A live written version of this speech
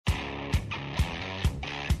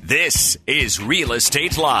This is Real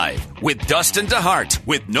Estate Live with Dustin DeHart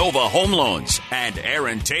with Nova Home Loans and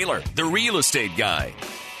Aaron Taylor, the real estate guy.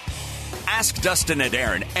 Ask Dustin and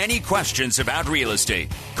Aaron any questions about real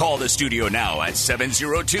estate. Call the studio now at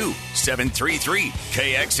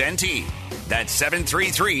 702-733-KXNT. That's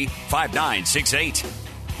 733-5968.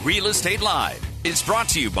 Real Estate Live is brought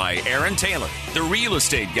to you by Aaron Taylor, the real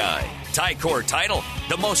estate guy, Tycor Title,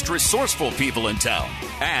 the most resourceful people in town,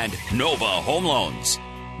 and Nova Home Loans.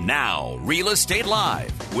 Now, Real Estate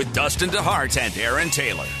Live with Dustin DeHart and Aaron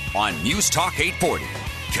Taylor on News Talk 840,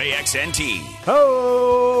 KXNT.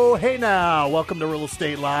 Oh, hey now. Welcome to Real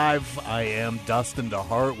Estate Live. I am Dustin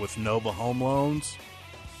DeHart with Nova Home Loans,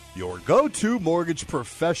 your go-to mortgage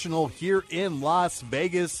professional here in Las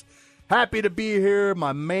Vegas. Happy to be here.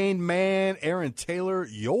 My main man, Aaron Taylor,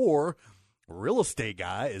 your real estate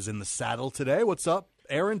guy, is in the saddle today. What's up,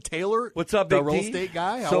 Aaron Taylor? What's up, the Big real T? estate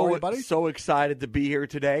guy? How are you, buddy? So excited to be here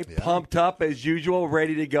today. Yeah. Pumped up as usual,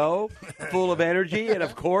 ready to go, full of energy. And,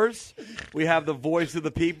 of course, we have the voice of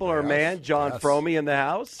the people, our man, John Fromey, in the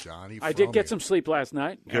house. Johnny I did get some sleep last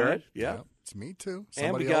night. Good, yeah. It's me, too.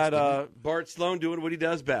 And we Somebody got Bart Sloan doing what he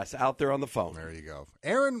does best, out there on the phone. There you go.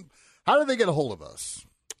 Aaron, how did they get a hold of us?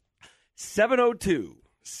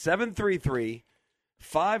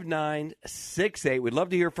 702-733-5968. We'd love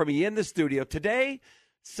to hear from you in the studio. Today,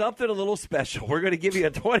 something a little special. We're going to give you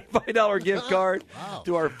a $25 gift card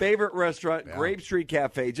to our favorite restaurant, Grape Street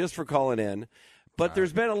Cafe, just for calling in. But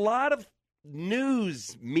there's been a lot of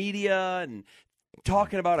news, media, and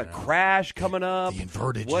talking about a crash coming up. The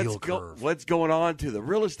inverted yield curve. What's going on to the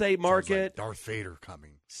real estate market. Like Darth Vader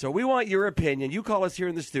coming. So we want your opinion. You call us here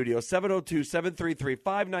in the studio,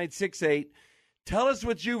 702-733-5968. Tell us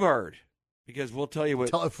what you've heard, because we'll tell you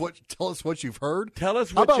what. Tell us what you've heard. Tell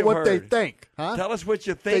us How what about you've what heard. they think? Huh? Tell us what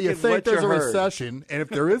you think. Do you and think what there's you a heard. recession? And if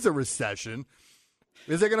there is a recession,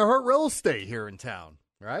 is it going to hurt real estate here in town?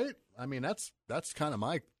 Right? I mean, that's kind of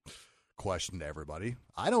my question to everybody.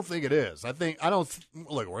 I don't think it is.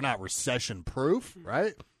 Look, we're not recession proof,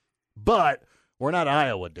 right? But we're not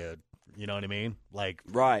Iowa, dude. You know what I mean? Like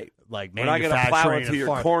Right. Like we're not going to plow into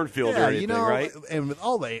your cornfield or anything, right? And with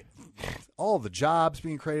all the jobs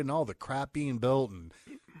being created and all the crap being built and,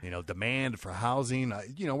 demand for housing,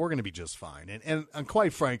 we're going to be just fine. And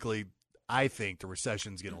quite frankly, I think the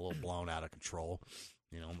recession's getting a little blown out of control,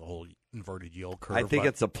 the whole inverted yield curve. I think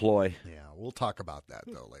it's a ploy. Yeah, we'll talk about that,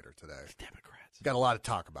 though, later today. Democrats. Got a lot to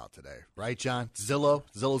talk about today, right, John?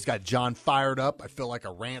 Zillow's got John fired up. I feel like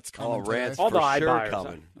a rant's coming rants today. All the for eye sure buyers.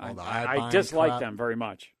 coming. I dislike them very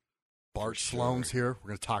much. Bart Sloan's here. We're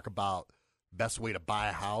going to talk about best way to buy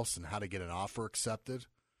a house and how to get an offer accepted.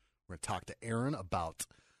 We're going to talk to Aaron about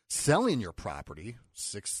selling your property.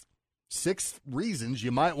 Six reasons you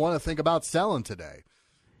might want to think about selling today.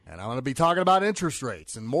 And I'm going to be talking about interest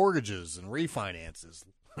rates and mortgages and refinances.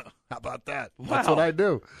 How about that? Wow. That's what I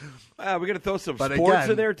do. We're going to throw some But sports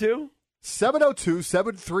again, in there, too?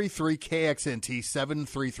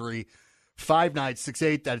 702-733-KXNT,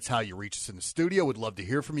 733-5968. That's how you reach us in the studio. Would love to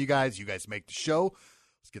hear from you guys. You guys make the show.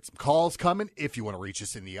 Let's get some calls coming. If you want to reach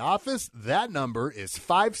us in the office, that number is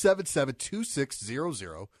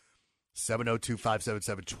 577-2600,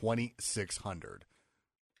 702-577-2600.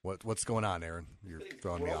 What's going on, Aaron? You're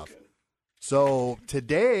throwing me off. So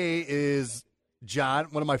today is, John,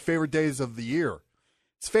 one of my favorite days of the year.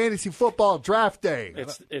 It's fantasy football draft day.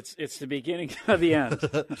 It's the beginning of the end.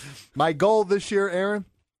 My goal this year, Aaron,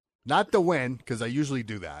 not to win, because I usually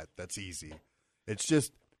do that. That's easy. It's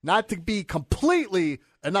just not to be completely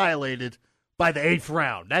annihilated by the 8th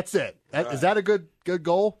round. That's it. Is that a good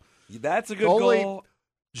goal? That's a good goal.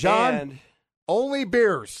 John, And only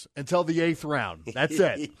beers until the 8th round. That's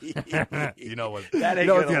it. You know what? That ain't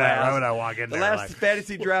you know gonna that, last. right when I walk in the there. last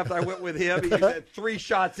fantasy draft I went with him, he had 3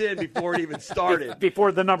 shots in before it even started.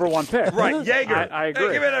 Before the number one pick. Right, Jaeger. I agree.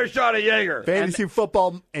 Hey, give me another shot of Jaeger. Fantasy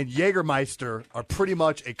football and Jägermeister are pretty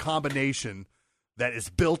much a combination that is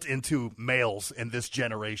built into males in this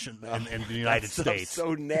generation in the United States.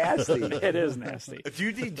 So nasty. It is nasty. Do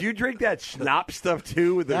you drink that schnapps stuff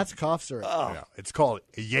too? With That's cough syrup. Yeah, it's called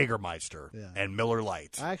Jägermeister Yeah. and Miller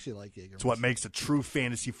Lite. I actually like Jägermeister. It's what makes a true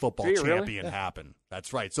fantasy football Do you really? champion happen.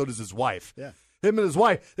 That's right. So does his wife. Yeah. Him and his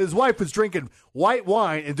wife. His wife was drinking white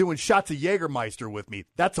wine and doing shots of Jägermeister with me.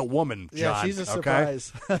 That's a woman, John. Yeah, she's a okay?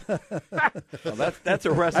 surprise. Well, that's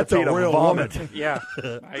a recipe That's a to real vomit. woman. Yeah,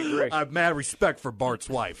 I agree. I have mad respect for Bart's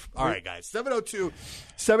wife. All right, guys.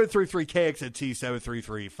 702-733-KXNT,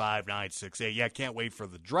 733-5968. Yeah, can't wait for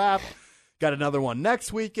the draft. Got another one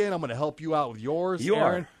next weekend. I'm going to help you out with yours, You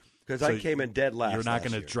Aaron. are. Because So I came in dead last. You're not last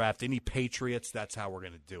going to year. draft any Patriots. That's how we're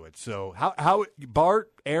going to do it. So, how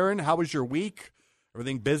Bart, Aaron, how was your week?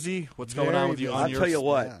 Everything busy? What's going on with you? Very I'll busy. tell you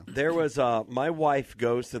what. Yeah. There was my wife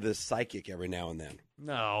goes to this psychic every now and then.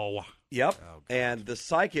 No. Yep. Oh, and the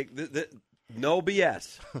psychic, no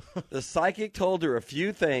BS. The psychic told her a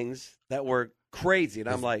few things that were crazy, and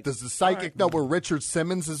I'm like, Does the psychic know where Richard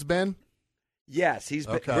Simmons has been? yes, he's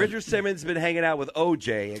been, Okay. Richard Simmons been hanging out with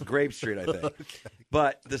OJ at Grape Street, I think.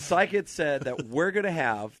 But the psychic said that we're going to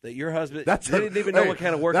have that your husband. They didn't even know what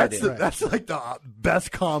kind of work I did. That's like the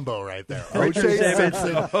best combo right there. Richard O.J. Simmons.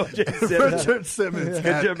 Simpson, O.J. Simmons. Richard Simmons.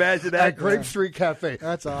 Could you imagine that? At Grape Street Cafe.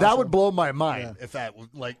 That's That awesome. would blow my mind if that was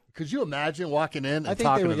like. Could you imagine walking in and I think they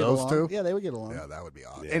talking to would get those along. two? Yeah, they would get along. Yeah, that would be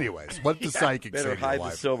awesome. Anyways, what did the psychic say Better to your hide the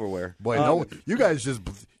wife? silverware. Boy, no, you guys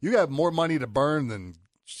you have more money to burn than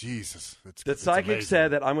Jesus. The it's psychic amazing.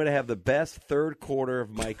 said that I'm going to have the best third quarter of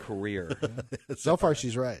my career. So far,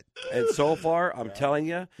 she's right. And so far, I'm telling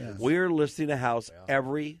you, we're listing a house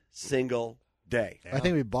every single day. I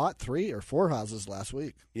think we bought 3 or 4 houses last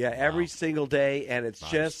week. Yeah, every single day. And it's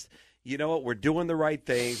just, you know what, we're doing the right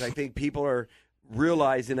things. I think people are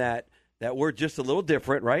realizing that we're just a little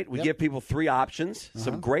different, right? We give people 3 options,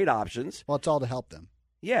 some great options. Well, it's all to help them.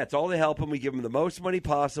 Yeah, it's all to help them. We give them the most money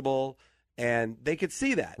possible, and they could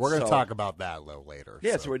see that. We're going to So- talk about that a little later.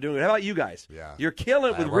 Yeah, so we're doing it. How about you guys? Yeah. You're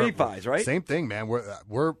killing it with We're- refis, right? Same thing, man.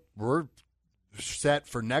 We're set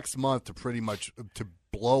for next month to pretty much to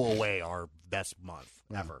blow away our best month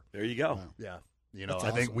ever. There you go. Yeah, you know, That's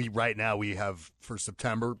I think awesome. right now we have for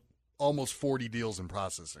September almost 40 deals in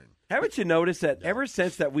processing. Haven't you noticed that ever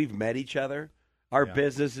since that we've met each other, our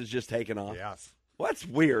business has just taken off? Yes, Well, that's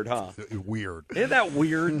weird, huh? weird. Isn't that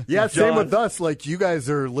weird? Yeah, same John? with us. Like you guys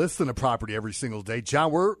are listing a property every single day.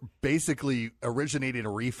 John, we're basically originating a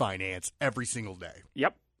refinance every single day.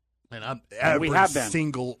 Yep. And I'm We every have been.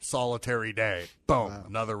 single solitary day. Boom,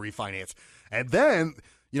 another refinance. And then,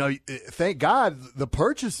 you know, thank God the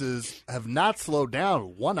purchases have not slowed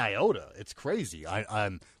down one iota. It's crazy.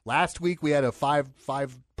 Last week we had a five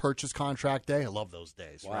purchase contract day. I love those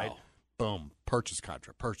days, Wow. right? Boom, purchase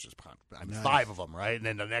contract. I mean, 5 of them, right? And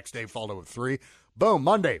then the next day followed with 3. Boom,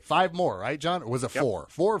 Monday, 5 more, right, John? Or was it 4?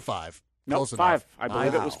 4 or 5? Nope, Close 5. enough. I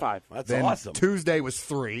believe it Wow. was 5. That's Then awesome. Tuesday was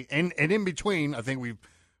 3, and in between, I think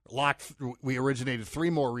we originated 3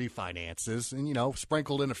 more refinances, and you know,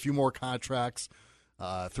 sprinkled in a few more contracts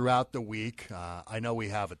throughout the week. I know we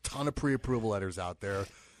have a ton of pre-approval letters out there.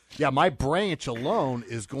 Yeah, my branch alone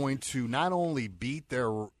is going to not only beat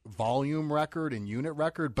their volume record and unit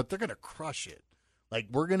record, but they're going to crush it. Like,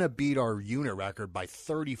 we're going to beat our unit record by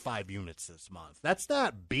 35 units this month. That's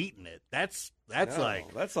not beating it. That's No,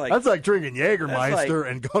 like that's like- that's like drinking Jägermeister That's like-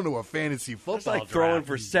 and going to a fantasy football It's like draft. throwing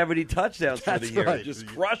for 70 touchdowns for the That's year. right. Just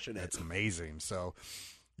crushing it. It's amazing. So,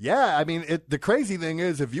 yeah, I mean, the crazy thing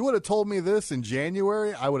is, if you would have told me this in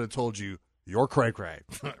January, I would have told you you're cray-cray,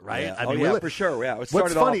 right? Yeah. I Oh, mean, yeah, we- for sure. Yeah, it What's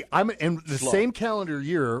started funny, off I'm in the slow. same calendar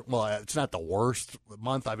year. Well, it's not the worst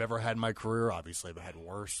month I've ever had in my career. Obviously, I've had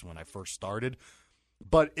worse when I first started.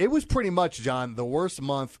 But it was pretty much, John, the worst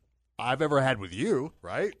month I've ever had with you,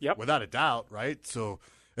 right? Yep. Without a doubt, right? So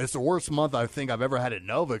it's the worst month I think I've ever had at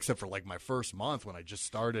Nova, except for like my first month when I just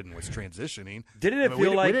started and was transitioning. Didn't it I mean, feel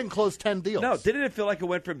we like- didn't close 10 deals? No, didn't it feel like it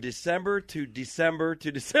went from December to December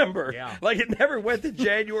to December? Yeah. Like it never went to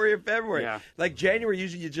January or February. Yeah. Like January,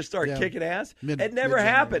 usually you just start Yeah. kicking ass. Mid- it never mid-January.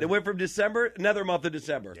 happened. It went from December, another month of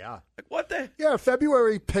December. Yeah. Like, what the? Yeah,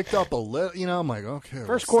 February picked up a little. You know, I'm like, okay. well,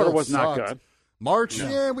 First quarter still was not sucked. good. March, we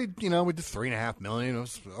did $3.5 million. It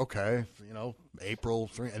was okay. You know, April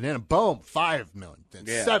 3, and then boom, $5 million, then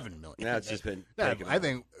Yeah. $7 million. Yeah, it's just been Yeah, taking I off.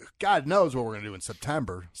 think God knows what we're going to do in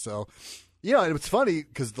September. So, you know, and it's funny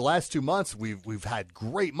because the last 2 months we've had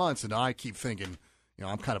great months, and I keep thinking, you know,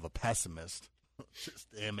 I'm kind of a pessimist, just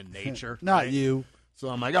am in nature. Not right? you. So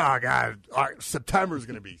I'm like, oh God, all right, September is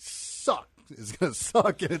going to be suck. It's going to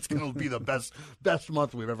suck, and it's going to be the best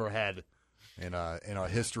month we've ever had in our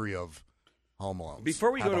history of home loans.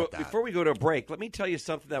 Before we How go about to that? before we go to a break, let me tell you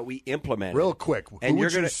something that we implemented real quick, who and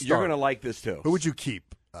would you're you gonna like this too. Who would you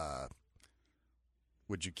keep?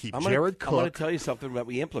 Would you keep I'm Jared gonna, I'm going Cook? to tell you something that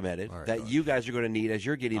we implemented All right, go that ahead. you guys are going to need as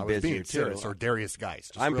you're getting I was busier being too. serious, or Darius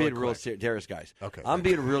Geist. Just I'm really being real quick. serious, Darius guys. Okay, I'm good.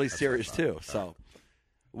 being really That's serious what I too. thought. So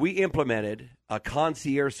we implemented a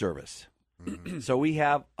concierge service. So we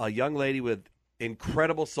have a young lady with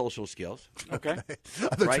incredible social skills. Okay. I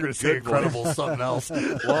thought you were Right, going to say good incredible something else.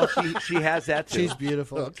 Well, she has that too. She's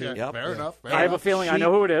beautiful. Okay, Yep. fair enough. Fair I have a enough. feeling I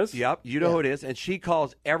know who it is. Yep, you know who it is. And she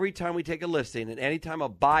calls every time we take a listing, and anytime a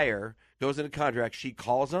buyer goes into contract, she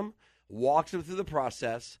calls them, walks them through the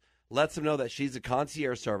process, lets them know that she's a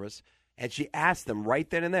concierge service, and she asks them right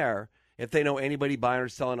then and there if they know anybody buying or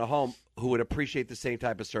selling a home who would appreciate the same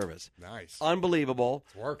type of service. Nice. Unbelievable.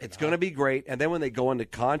 It's working, It's going to be great. And then when they go into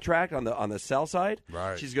contract on the sell side,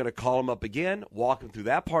 Right. she's going to call them up again, walk them through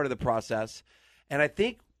that part of the process. And I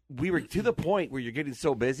think we were to the point where you're getting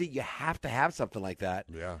so busy, you have to have something like that.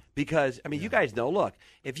 Yeah. Because, I mean, you guys know, look,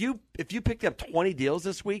 if you picked up 20 deals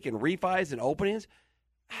this week in refis and openings,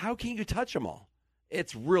 how can you touch them all?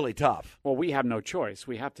 It's really tough. Well, we have no choice.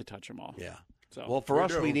 We have to touch them all. Yeah. So. Well, for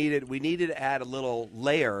us, we needed to add a little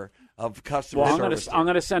layer of customer Well, service. I'm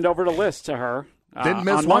going to send over the list to her. Didn't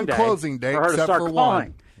miss on one Monday closing date for her to except start for calling.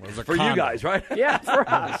 one. It was a For you condo. guys, right? Yeah, for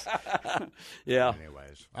us. Yeah.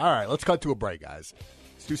 Anyways, all right, let's cut to a break, guys.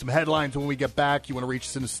 Let's do some headlines when we get back. You want to reach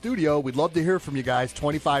us in the studio? We'd love to hear from you guys.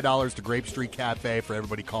 $25 to Grape Street Cafe for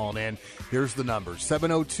everybody calling in. Here's the number,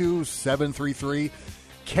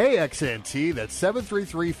 702-733-KXNT. That's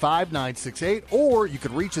 733-5968. Or you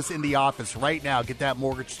could reach us in the office right now. Get that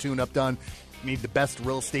mortgage tune-up done. You need the best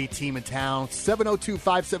real estate team in town.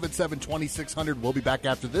 702-577-2600. We'll be back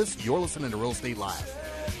after this. You're listening to Real Estate Live.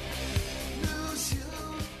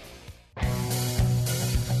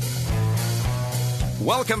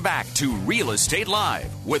 Welcome back to Real Estate Live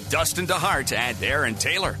with Dustin DeHart and Aaron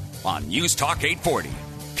Taylor on News Talk 840,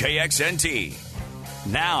 KXNT.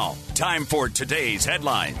 Now, time for today's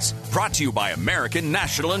headlines, brought to you by American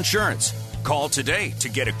National Insurance. Call today to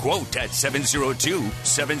get a quote at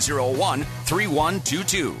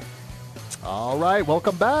 702-701-3122. All right,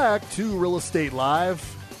 welcome back to Real Estate Live.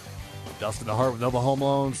 Dustin DeHart with Nova Home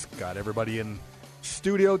Loans. Got everybody in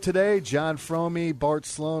studio today. John Fromey, Bart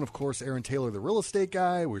Sloan, of course, Aaron Taylor, the real estate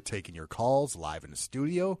guy. We're taking your calls live in the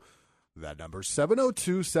studio. That number is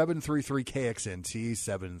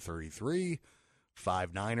 702-733-KXNT,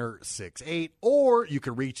 733-5968. Or you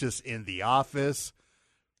can reach us in the office.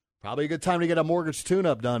 Probably a good time to get a mortgage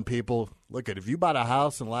tune-up done, people. Look, if you bought a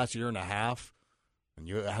house in the last year and a half and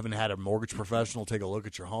you haven't had a mortgage professional take a look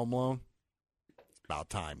at your home loan, it's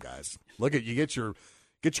about time, guys. Look at you get your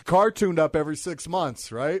car tuned up every 6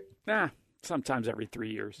 months, right? Nah, sometimes every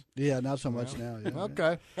 3 years. Yeah, not so much now. Yeah.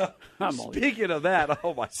 Okay. I'm only Speaking of that,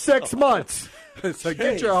 oh my 6 months. So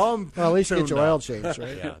get your home Well, at least get tuned your up. oil changed,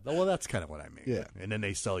 right? Yeah, well, that's kind of what I mean. Yeah. And then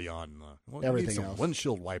they sell you on you need Everything some else.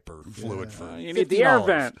 windshield wiper fluid for you need the air $50.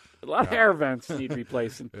 vent. A lot of air vents need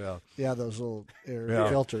replacing. Yeah. Yeah, those little air Yeah.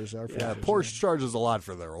 filters. Air Yeah, filters. Porsche charges a lot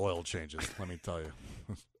for their oil changes, let me tell you.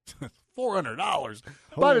 $400.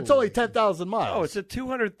 But it's only 10,000 miles. Oh, it's a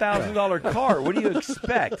 $200,000 car. What do you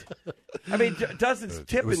expect? I mean, Dustin's It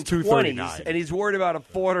tipping was 20s, $239. and he's worried about a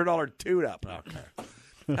 $400 tune-up. Okay.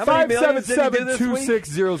 How many millions did he do this week?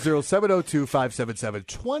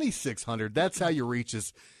 577-2600-702-577-2600. That's how you reach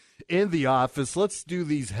us in the office. Let's do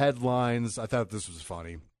these headlines. I thought this was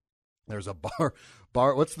funny. There's a bar.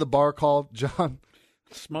 What's the bar called, John?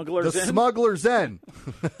 Smugglers The in. Smuggler's Inn.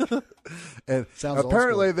 And Sounds old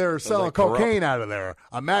apparently school. they're selling like corrupt. cocaine out of there.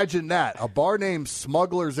 Imagine that. A bar named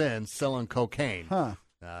Smuggler's Inn selling cocaine. Huh.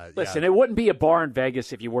 Listen, it wouldn't be a bar in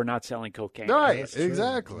Vegas if you were not selling cocaine. Right, true.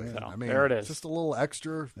 exactly. Yeah. I mean, there it is. Just a little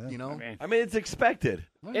extra, you know. I mean, it's expected.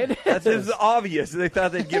 It That's is. it's obvious. They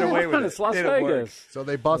thought they'd get away with it. It's Las Didn't work. Vegas. So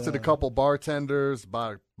they busted a couple bartenders,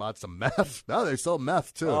 bought some meth. No, they sell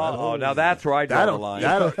meth too. Oh, now that's where I draw the line.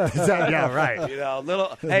 Yeah, right. You know, a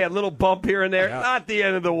little bump here and there, not the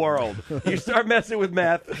end of the world. You start messing with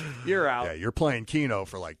meth, you're out. Yeah, you're playing Keno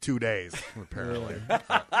for like 2 days, apparently.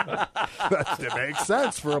 That makes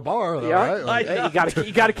sense for a bar, though, Yeah, right? Like, hey,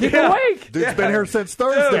 you got to keep awake. dude's been here since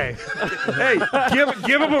Thursday. Hey,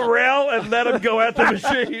 give him a rail and let him go at the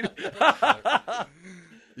machine.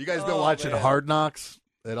 You guys been watching Hard Knocks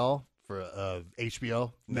at all for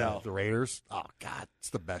HBO? No. The Raiders? Oh, God, it's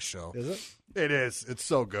the best show. Is it? It is. It's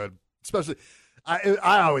so good. Especially,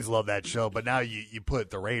 I always love that show, but now you put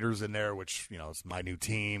the Raiders in there, which, you know, is my new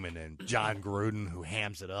team, and then John Gruden, who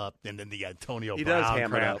hams it up, and then the Antonio He Brown does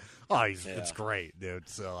ham it crowd. up. Oh, it's great, dude.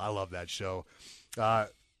 So I love that show.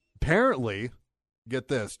 Apparently, get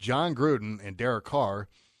this, John Gruden and Derek Carr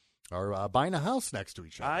are buying a house next to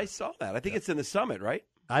each other. I saw that. I think it's in the Summit, right?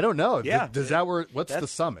 I don't know. Yeah. Does that what's the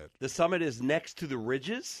That's- Summit? The Summit is next to the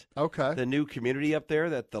Ridges, Okay. the new community up there.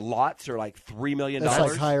 That the lots are like $3 million. That's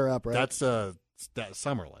like higher up, right? That's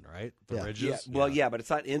Summerlin, right? The Yeah. Ridges? Yeah, well, yeah, but it's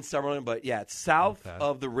not in Summerlin, but yeah, it's south Okay.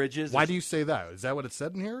 of the Ridges. Why do you say that? Is that what it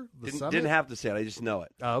said in here? The Summit? didn't have to say it. I just know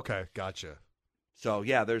it. Oh, okay. Gotcha. So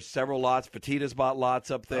yeah, there's several lots. Petita's bought lots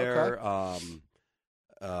up there.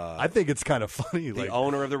 I think it's kind of funny. The like,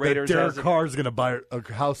 owner of the that Raiders Derek has it. Carr's going to buy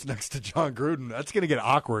a house next to John Gruden. That's going to get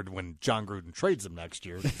awkward when John Gruden trades him next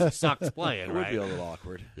year. He sucks playing, It would right? be a little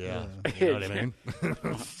awkward. Yeah, you know what I mean.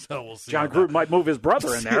 So we'll see. John how that- Gruden might move his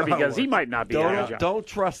brother in there See how it because he works. might not be out of job. Don't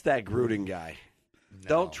trust that Gruden guy.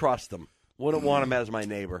 Don't trust him. Wouldn't want him as my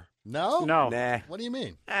neighbor. No, No. Nah, What do you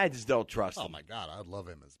mean? I just don't trust Oh him. my God, I'd love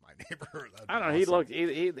him as my neighbor. That'd I don't be know.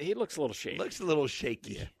 awesome. He looks a little shady. Looks a little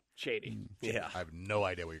shaky. Shady. Yeah. I have no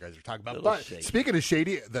idea what you guys are talking about. Little But shady. speaking of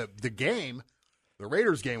shady, the game, the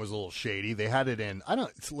Raiders game was a little shady. They had it in. I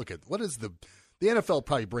don't look at what is the NFL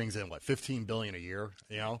probably brings in what $15 billion a year.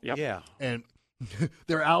 You know. Yep. Yeah. And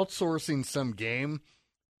they're outsourcing some game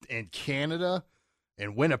in Canada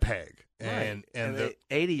and Winnipeg, and the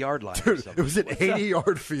 80-yard line. or dude, something. it was an What's that?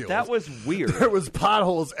 80-yard field. That was weird. There was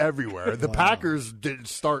potholes everywhere. The Packers didn't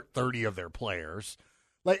start 30 of their players.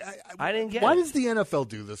 Like I didn't get why it. does the NFL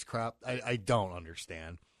do this crap? I don't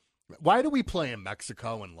understand. Why do we play in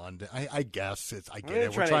Mexico and London? I guess it's. I get They're it.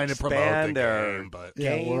 We're trying trying to to promote the expand their game, but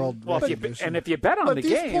Yeah, Game. world Well, recognition. if you bet on but the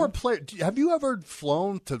these game, poor players. Have you ever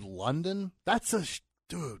flown to London? That's a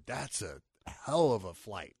That's a hell of a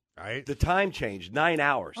flight, right? The time changed 9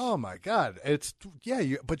 hours. Oh my God! It's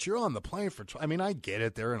but you're on the plane for. I mean, I get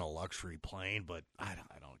it. They're in a luxury plane, but I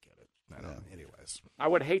don't get it. I don't. Anyways, I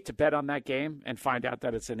would hate to bet on that game and find out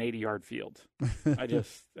that it's an 80-yard field.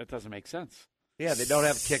 That doesn't make sense. Yeah, they don't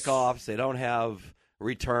have kickoffs. They don't have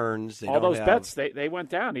returns. They All don't those have, bets, they went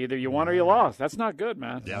down. Either you won or you lost. That's not good,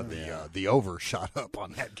 man. yeah, the over shot up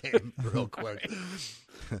on that game real quick.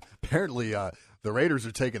 Apparently, the Raiders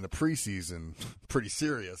are taking the preseason pretty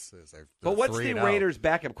serious. But what's the 3-0. Raiders'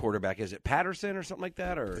 backup quarterback? Is it Patterson or something like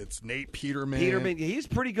that? Or It's Nate Peterman. Peterman? He's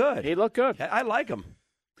pretty good. He looked good. I like him.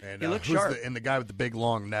 And He looks who's sharp. and the guy with the big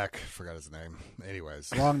long neck. Forgot his name.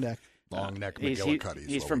 Anyways, Long neck. long neck He's McGillicuddy.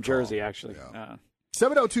 he's from Jersey, actually. Yeah.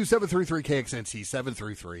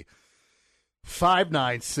 702-733-KXNC,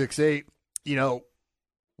 733-5968. You know,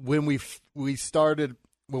 when we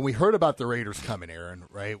heard about the Raiders coming, Aaron,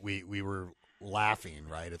 right, we were laughing,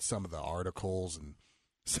 right, at some of the articles and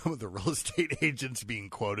some of the real estate agents being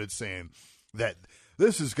quoted saying that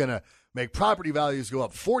this is going to make property values go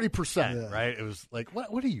up 40%, right? It was like,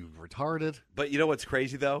 what are you, retarded? But you know what's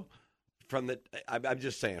crazy though? I'm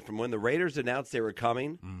just saying, from when the Raiders announced they were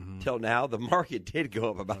coming till now, the market did go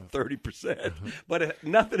up about 30%. But it had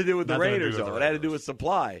nothing to do with the Nothing to do Raiders, with though. the It had to do Raiders. with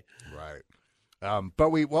supply. Right. But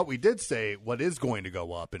what we did say, what is going to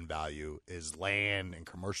go up in value is land and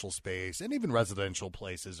commercial space and even residential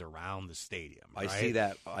places around the stadium. I right? see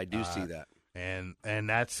that. I do see that. And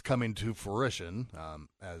that's coming to fruition,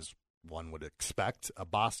 as one would expect. A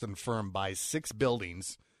Boston firm buys 6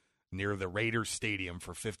 buildings near the Raiders Stadium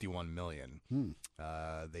for $51 million.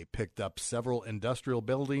 They picked up several industrial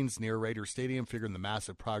buildings near Raiders Stadium, figuring the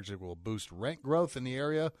massive project will boost rent growth in the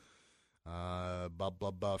area.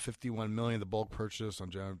 $51 million, the bulk purchase on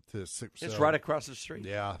John to 6. It's right across the street.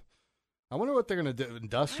 Yeah. I wonder what they're going to do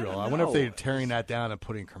industrial. I I don't wonder if know. they're tearing that down and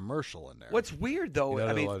putting commercial in there. What's weird, though, You know,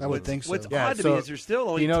 I mean, like- I would think so. what's Yeah, odd to so me is there's still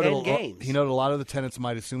only 10 games. You know, a lot of the tenants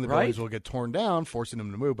might assume the Right? buildings will get torn down, forcing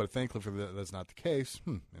them to move, but thankfully that's not the case.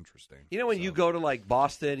 Interesting. You know, when you go to like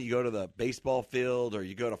Boston, you go to the baseball field, or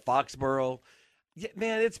you go to Foxborough,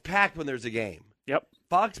 man, it's packed when there's a game. Yep.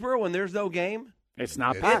 Foxborough, when there's no game, It's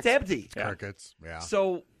not It's packed. it's empty. Yeah. Crickets, yeah.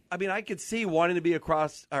 So, I mean, I could see wanting to be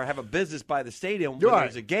across or have a business by the stadium You're when right.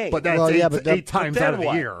 there's a game. But that's Well, yeah, but eight that- times but out of then the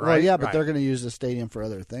what? year, right? Well, yeah, but Right. they're going to use the stadium for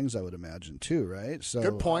other things, I would imagine, too, right? So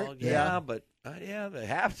Good point. yeah, but they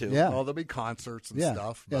have to. Yeah. Well, there'll be concerts and Yeah,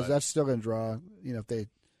 stuff. yeah, but- that's still going to draw. You know, if they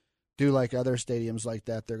do like other stadiums like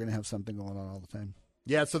that, they're going to have something going on all the time.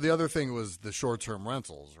 Yeah, so the other thing was the short-term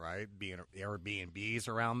rentals, right? Being Airbnbs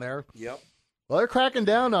around there. Yep. Well, they're cracking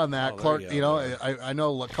down on that, Oh, there Clark. you go. You know, I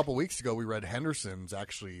know a couple weeks ago we read Henderson's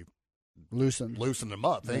actually Loosened. loosened them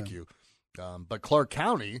up. Thank you. But Clark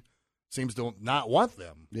County seems to not want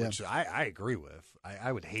them, Yeah. which I agree with.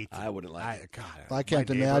 I would hate to. I wouldn't like it. God, I can't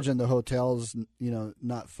my neighbor- imagine the hotels,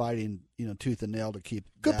 not fighting, tooth and nail to keep.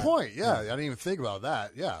 Good that. point. Yeah, I didn't even think about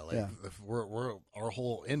that. Yeah, like Yeah. if we're our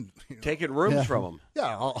whole Taking rooms Yeah. from them.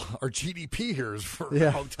 yeah, our GDP here is for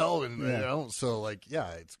Yeah. hotel, and Yeah. so like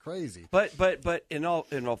it's crazy. But in all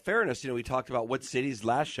fairness, we talked about what cities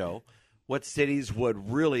last show, what cities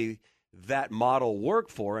would really that model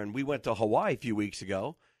work for, and we went to Hawaii a few weeks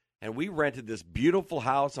ago, and we rented this beautiful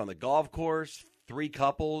house on the golf course. 3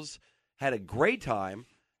 couples had a great time,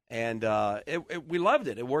 and we loved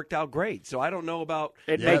it. It worked out great. So I don't know about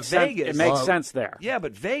It Yeah, makes sense. Vegas. It makes sense there. Yeah,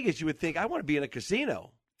 but Vegas, you would think I want to be in a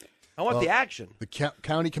casino. I want the action. The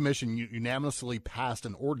county commission unanimously passed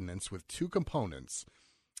an ordinance with 2 components.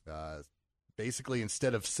 basically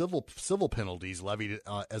instead of civil penalties levied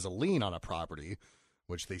as a lien on a property,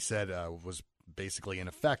 which they said was basically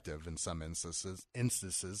ineffective in some instances.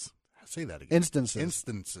 Say that again.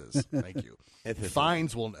 Instances. Thank you.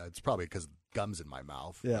 Fines will. It's probably because gum's in my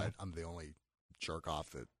mouth. Yeah. I'm the only jerk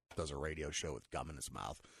off that does a radio show with gum in his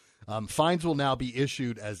mouth. Fines will now be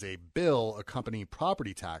issued as a bill accompanying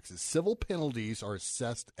property taxes. Civil penalties are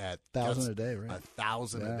assessed at $1,000 a day, right?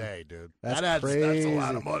 $1,000 a day, dude. That's crazy. That's a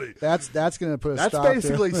lot of money. That's going to put a That's stop to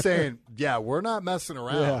basically saying, yeah, we're not messing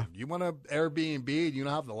around. Yeah. You want to Airbnb and you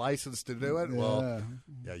don't have the license to do it? Yeah. Well,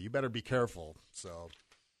 yeah, you better be careful. So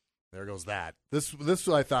there goes that. This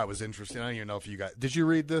I thought was interesting. I don't even know if you got. Did you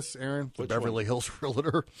read this, Aaron? The Beverly Hills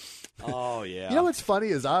Realtor. Oh yeah. You know what's funny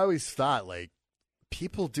is I always thought like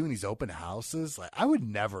people doing these open houses. Like I would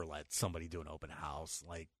never let somebody do an open house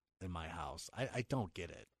like in my house. I don't get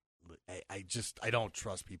it. I don't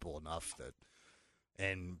trust people enough that.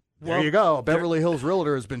 And there you go. Beverly Hills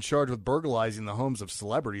Realtor has been charged with burglarizing the homes of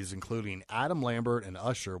celebrities, including Adam Lambert and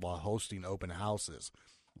Usher, while hosting open houses.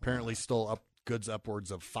 Apparently stole goods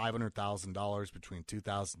upwards of $500,000 between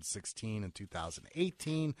 2016 and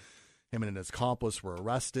 2018. Him and his accomplice were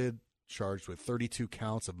arrested, charged with 32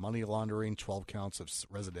 counts of money laundering, 12 counts of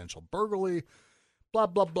residential burglary, blah,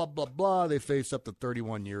 blah, blah, blah, blah. They face up to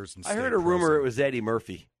 31 years in state I heard a rumor prison. it was Eddie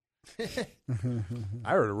Murphy.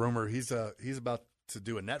 I heard a rumor he's about to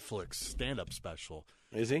do a Netflix stand-up special.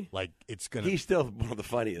 Is he? Like it's gonna. He's still one of the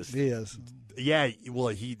funniest. He is. Yeah.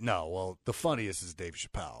 Well, the funniest is Dave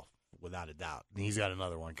Chappelle, without a doubt. And he's got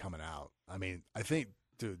another one coming out. I mean, I think,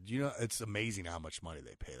 dude, it's amazing how much money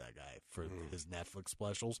they pay that guy for his Netflix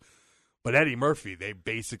specials. But Eddie Murphy, they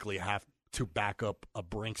basically have to back up a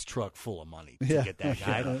Brinks truck full of money to get that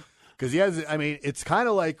guy. Because he has. I mean, it's kind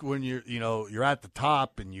of like when you're at the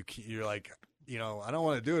top and you're like, I don't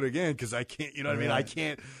want to do it again because I can't. You know what I mean?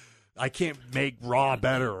 I can't make Raw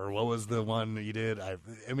better, or what was the one you did? I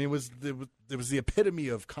mean, it was the epitome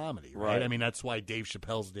of comedy, right? I mean, that's why Dave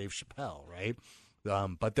Chappelle's Dave Chappelle, right?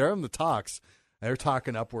 But they're in the talks. They're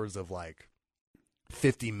talking upwards of like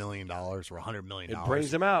 $50 million or $100 million. It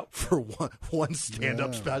brings them out for one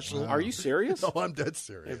stand-up special. Are you serious? No, I'm dead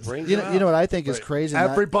serious. It brings You them know out. what I think is crazy?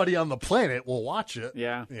 Everybody on the planet will watch it.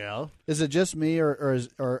 Yeah. Is it just me, or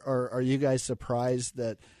are you guys surprised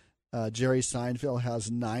that Jerry Seinfeld has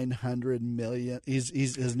 $900 million? His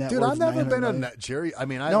net Dude, worth I've never been $900 on Jerry. I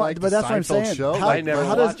mean, I No, like but the that's what I'm Seinfeld saying. show. I never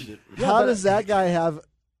watched it. How does that guy have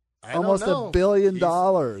almost $1 billion?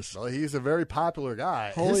 Well, he's a very popular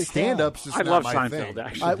guy. Holy His stand-up's just I not love my Seinfeld, thing.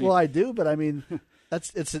 actually. I do, but I mean,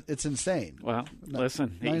 it's insane. Well,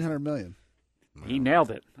 listen, $900 million. he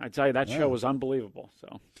nailed it. I tell you, that show was unbelievable.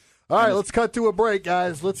 So, All right, let's cut to a break,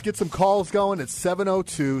 guys. Let's get some calls going at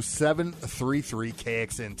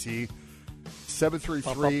 702-733-KXNT.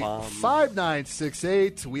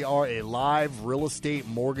 733-5968. We are a live real estate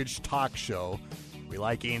mortgage talk show. We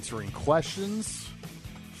like answering questions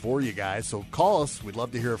for you guys. So call us. We'd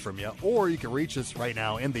love to hear from you. Or you can reach us right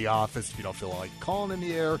now in the office if you don't feel like calling in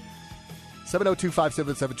the air.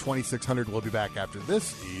 702-577-2600. We'll be back after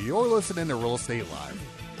this. You're listening to Real Estate Live.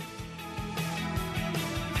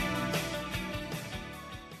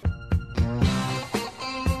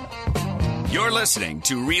 You're listening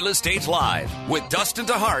to Real Estate Live with Dustin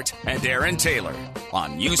DeHart and Aaron Taylor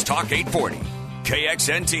on News Talk 840,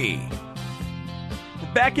 KXNT.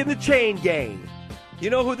 Back in the chain gang. You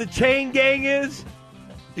know who the chain gang is?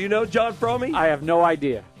 Do you know John Fromey? I have no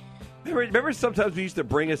idea. Remember sometimes we used to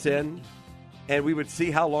bring us in and we would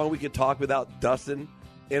see how long we could talk without Dustin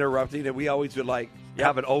interrupting, and we always would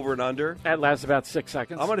have it over and under. That lasts about 6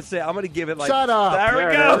 seconds. I'm going to give it Shut up. There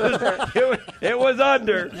we go. It was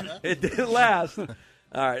under. It didn't last. All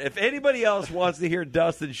right. If anybody else wants to hear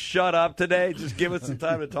Dustin shut up today, just give us some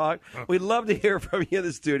time to talk. We'd love to hear from you in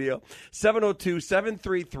the studio.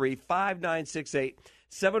 702-733-5968.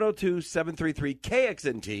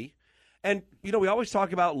 702-733-KXNT. And, we always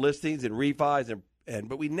talk about listings and refis,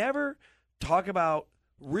 but we never talk about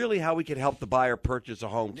really how we can help the buyer purchase a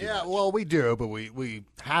home. Yeah, well, we do, but we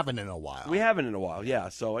haven't in a while. We haven't in a while, yeah.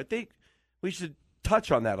 So I think we should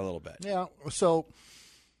touch on that a little bit. Yeah, so,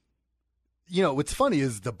 what's funny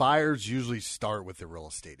is the buyers usually start with the real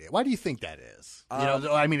estate agent. Why do you think that is?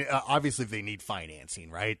 I mean, obviously they need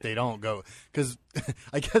financing, right? They don't go, because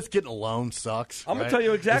I guess getting a loan sucks. I'm going to tell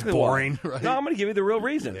you exactly it's boring, why. Right? No, I'm going to give you the real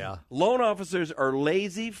reason. Yeah. Loan officers are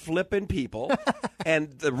lazy, flipping people,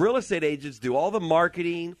 and the real estate agents do all the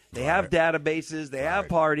marketing. They have databases. They have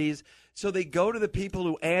parties. So they go to the people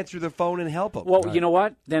who answer the phone and help them. Well, you know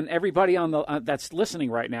what? Then everybody on the that's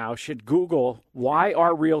listening right now should Google "why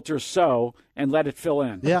are realtors so" and let it fill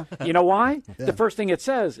in. Yeah. You know why? The first thing it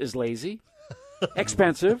says is lazy.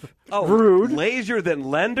 expensive, Oh, rude. lazier than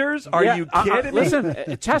lenders? Are Yeah, you kidding me?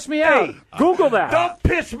 Listen, test me out. Google that. Don't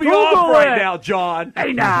piss me Google off right it. now, John.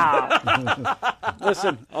 Hey, now.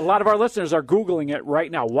 Listen, a lot of our listeners are Googling it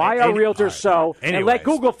right now. Why are realtors so? And let Anyways.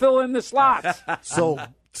 Google fill in the slots. So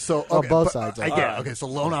okay, both but sides. I get it. Okay, so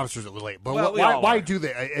loan officers are late, but Well, we why, all why are. do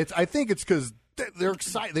they? I think it's because they're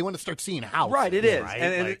excited. They want to start seeing houses. Right, it is. Right?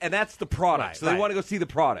 And, Like- and that's the product. Right, so they right. want to go see the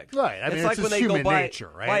product. Right. I mean, it's like it's when just they go human buy, nature,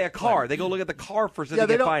 right? buy a car. Like- They go look at the car first and yeah,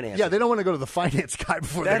 they they get don't. financing. Yeah, they don't want to go to the finance guy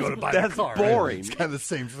before they That's- go to buy that's the car. boring. Right? It's kind of the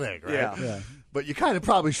same thing, right? Yeah. But you kind of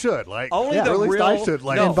probably should. Like, Only Yeah. the or at least real. I should.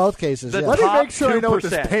 Like, no, In both cases, the yeah. let me top make sure I know what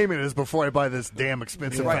this 2%. payment is before I buy this damn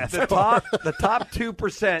expensive Right. fast The car. top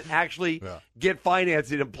 2% actually Yeah. get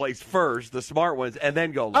financing in place first, the smart ones, and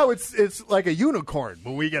then go. Oh, it's like a unicorn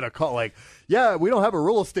when we get a call. Like, yeah, we don't have a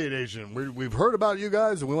real estate agent. We've heard about you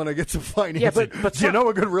guys, and we want to get some financing. but Do you know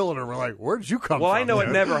a good realtor? We're like, where'd you come Well, from? I know it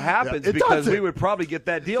man? never happens Yeah, it because doesn't. we would probably get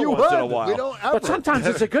that deal You once in a would. while. We don't ever. But sometimes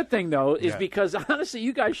it's a good thing, though, is Yeah. because, honestly,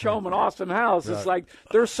 you guys show them an awesome house. It's like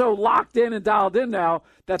they're so locked in and dialed in now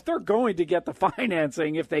that they're going to get the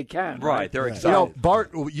financing if they can. Right, they're You excited. know,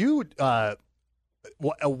 Bart, you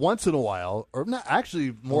once in a while, or not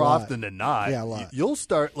actually more A lot. often than not, Yeah, a lot. you'll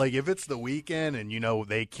start, like, if it's the weekend and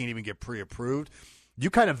they can't even get pre-approved, you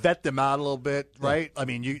kind of vet them out a little bit, right? I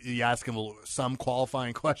mean, you ask them some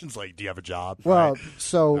qualifying questions, like, do you have a job? Well, Right?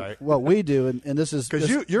 so Right. what we do, and this is Because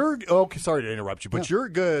this- you're okay. Sorry to interrupt you, but you're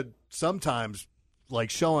good sometimes, like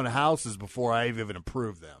showing houses before I even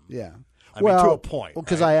approve them. yeah. I mean, to a point,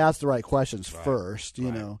 because right? I ask the right questions first,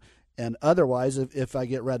 you know. And otherwise, if I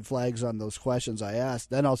get red flags on those questions I ask,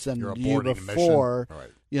 then I'll send You're you aborting the mission. before.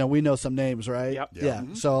 Right. We know some names, right? Yep. Yeah.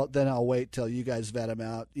 Yeah. So then I'll wait till you guys vet them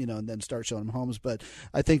out, and then start showing them homes. But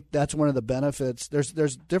I think that's one of the benefits.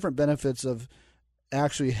 There's different benefits of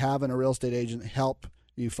actually having a real estate agent help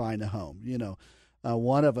you find a home.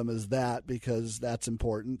 One of them is that because that's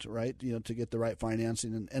important, right? To get the right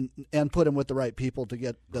financing and put them with the right people to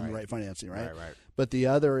get them the right financing, right? Right. But the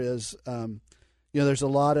other is, there's a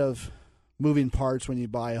lot of moving parts when you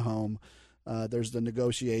buy a home. There's the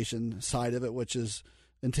negotiation side of it, which is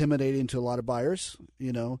intimidating to a lot of buyers,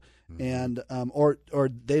 and or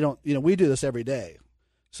they don't. We do this every day,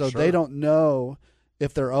 so Sure. they don't know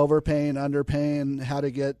if they're overpaying, underpaying, how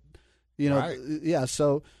to get. Right. Yeah.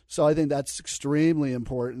 So I think that's extremely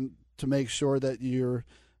important to make sure that you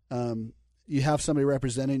have somebody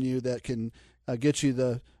representing you that can get you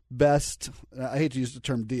the best. I hate to use the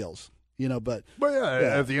term deals, but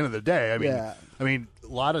yeah, at the end of the day, Yeah. I mean, a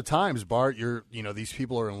lot of times, Bart, these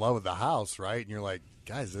people are in love with the house, right? And you're like,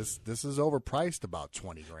 guys, this is overpriced about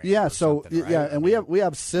 $20,000. yeah. or So something, right? yeah, and we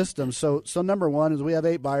have systems. So number one is we have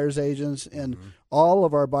 8 buyers agents, and all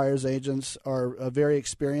of our buyers agents are very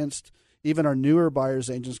experienced. Even our newer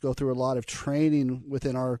buyers agents go through a lot of training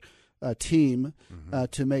within our team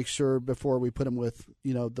to make sure before we put them with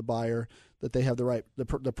the buyer that they have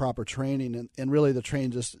the proper training, and really the training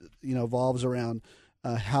just evolves around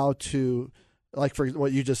how to, like for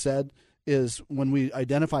what you just said, is when we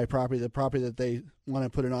identify the property that they want to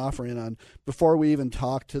put an offer in on, before we even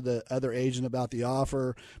talk to the other agent about the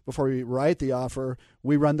offer, before we write the offer,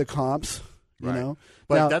 we run the comps. Right.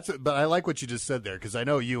 But but I like what you just said there, because I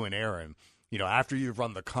know you and Aaron, after you've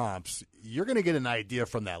run the comps, you're going to get an idea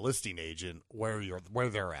from that listing agent where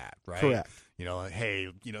they're at, right? Correct. Hey,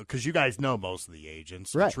 because you guys know most of the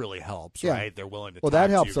agents, Right. which really helps, Yeah. right? They're willing to. Well, talk that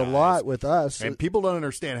to helps you a guys. lot with us. And people don't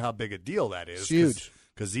understand how big a deal that is. It's huge.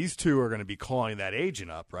 Because these two are going to be calling that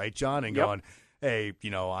agent up, right, John, and Yep. going, hey,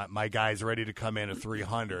 my guy's ready to come in at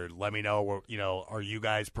 300. Let me know, are you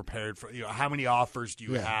guys prepared for, how many offers do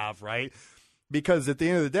you have, right? Because at the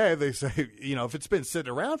end of the day, they say, if it's been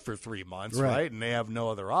sitting around for 3 months, right, and they have no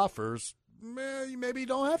other offers, maybe you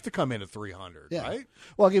don't have to come in at 300, Yeah. right?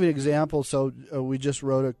 Well, I'll give you an example. So we just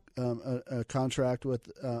wrote a contract with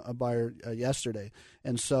a buyer yesterday,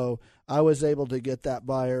 and so I was able to get that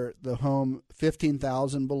buyer the home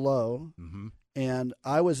 $15,000 below, and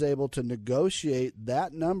I was able to negotiate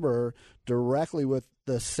that number directly with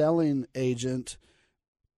the selling agent,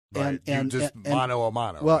 Right. and you just mano a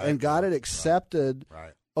mano. well, right? and got it accepted.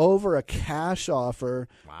 Right. Over a cash offer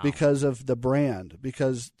because of the brand,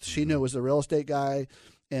 because she knew it was the real estate guy,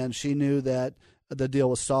 and she knew that the deal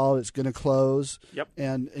was solid. It's going to close. Yep.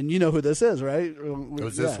 And you know who this is, right?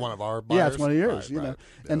 Was this one of our buyers? Yeah, it's one of yours. Right, right.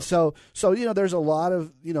 And so there's a lot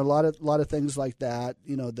of lot of things like that.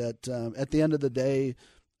 That at the end of the day,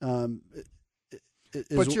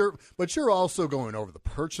 But you're also going over the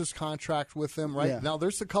purchase contract with them, right? Yeah. Now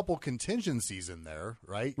there's a couple contingencies in there,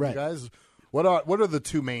 right? Right. You guys, What are the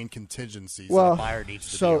two main contingencies that a buyer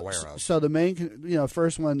needs to be aware of? So the main,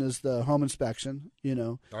 first one is the home inspection.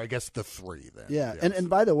 Or I guess the three then. Yeah, yes. and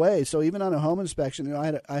by the way, so even on a home inspection,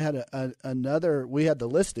 I had another. We had the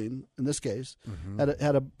listing in this case.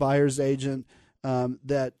 Had a buyer's agent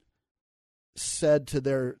that said to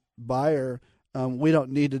their buyer, "We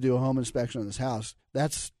don't need to do a home inspection on this house."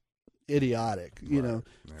 That's idiotic,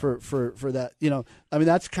 for that. I mean,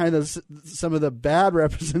 that's kind of some of the bad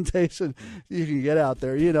representation you can get out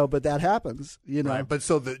there, but that happens, Right, but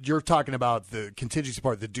so you're talking about the contingency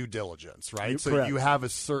part, the due diligence, right? So Correct. you have a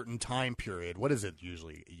certain time period. What is it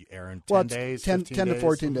usually, Aaron? 10 days? 10 to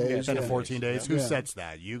 14 days. Yeah, 10 to yeah. 14 days. Yeah. Who sets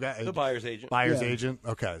that? You guys? The buyer's agent. Buyer's Yeah. agent?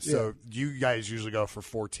 Okay, so you guys usually go for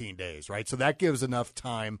 14 days, right? So that gives enough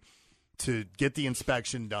time to get the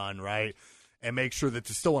inspection done, right? And make sure that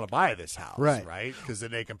they still want to buy this house, right? Because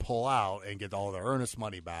then they can pull out and get all their earnest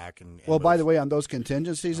money back. And well, by the way, on those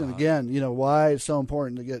contingencies, and again, why it's so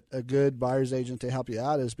important to get a good buyer's agent to help you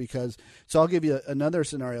out is because. So I'll give you another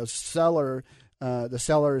scenario: the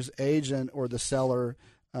seller's agent or the seller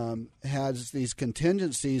has these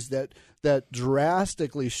contingencies that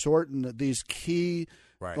drastically shorten these key.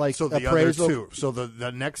 Right. Like so the appraisal, other two. So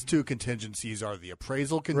the next two contingencies are the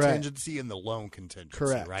appraisal contingency and the loan contingency.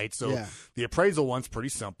 Correct. Right. So the appraisal one's pretty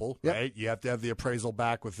simple, Yep. right? You have to have the appraisal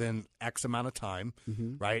back within X amount of time,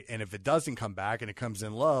 right? And if it doesn't come back and it comes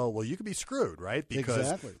in low, well, you could be screwed, right? Because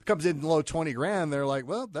Exactly. if it comes in low $20,000, they're like,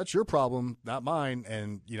 well, that's your problem, not mine.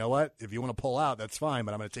 And you know what? If you want to pull out, that's fine,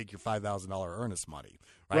 but I'm going to take your $5,000 earnest money.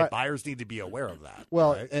 Right? Buyers need to be aware of that.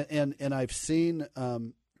 Well, right? and I've seen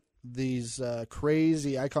these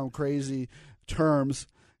crazy, I call them crazy terms,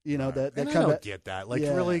 that and I kind don't of get that. Like,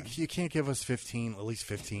 yeah. really, you can't give us at least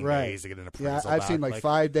 15 Right. days to get an appraisal. Yeah, I've back. seen like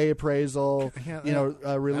 5-day appraisal.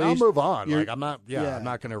 Release. And I'll move on. You're- Like, I'm not. Yeah, I'm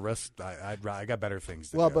not going to risk. I got better things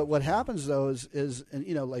to do. Well, but what happens though is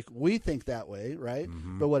like we think that way, right?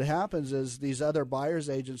 But what happens is these other buyers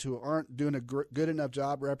agents who aren't doing a good enough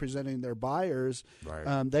job representing their buyers,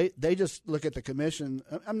 Right. they just look at the commission.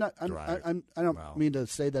 I don't mean to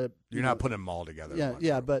say that You're not putting them all together.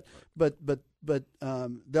 but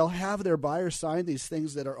they'll have their buyers sign these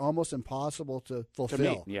things that are almost impossible to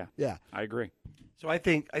fulfill. Yeah, I agree. So I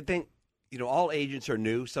think all agents are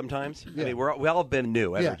new sometimes. I mean, we all have been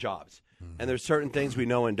new at our jobs, and there's certain things we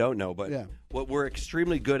know and don't know. But what we're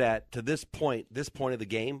extremely good at to this point of the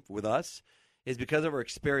game with us is because of our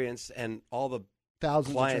experience and all the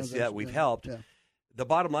Thousands clients of that we've transactions. helped. Yeah. The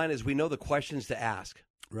bottom line is we know the questions to ask.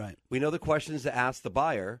 Right. We know the questions to ask the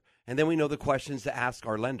buyer, and then we know the questions to ask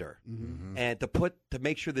our lender, and to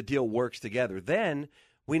make sure the deal works together. Then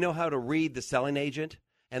we know how to read the selling agent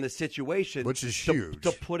and the situation, Which is huge.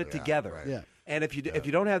 to put it together. Right. Yeah. And if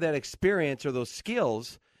you don't have that experience or those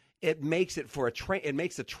skills, it makes it for a train. It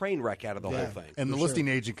makes a train wreck out of the whole thing. And the listing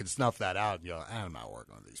agent can snuff that out and go, I'm not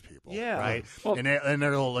working with these people. Yeah. Right? Well- and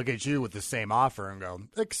they'll look at you with the same offer and go,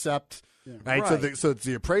 accept. Right? Right. So it's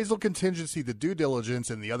the appraisal contingency, the due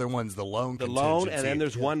diligence, and the other one's the loan contingency. And then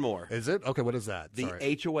there's one more. Is it? Okay, what is that? The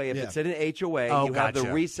Sorry. HOA. If Yeah. it's in an HOA, Oh, you have the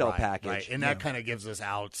gotcha. resale Right, package. Right. And that kind of gives us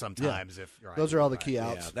out sometimes. If right, Those are all the right. key Yeah,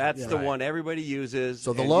 outs. that's the Right. one everybody uses.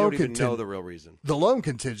 So the and loan you don't even contin- know the real reason. The loan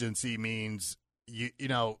contingency means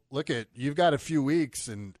you've got a few weeks,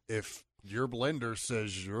 and if your lender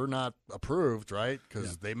says you're not approved, right,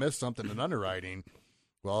 because they missed something in underwriting,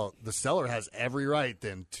 well, the seller has every right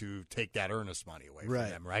then to take that earnest money away from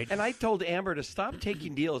them, right? And I told Amber to stop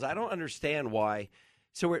taking deals. I don't understand why.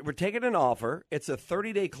 So we're taking an offer. It's a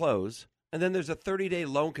 30-day close, and then there's a 30-day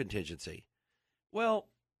loan contingency. Well,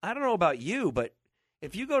 I don't know about you, but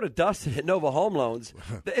if you go to Dustin at Nova Home Loans,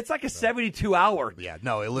 it's like a 72-hour. Yeah,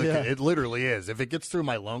 no, it literally is. If it gets through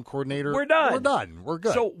my loan coordinator, We're done. We're done. We're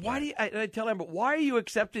good. So why do you, I tell Amber, why are you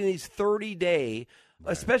accepting these 30-day,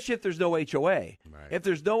 especially if there's no HOA? Right. If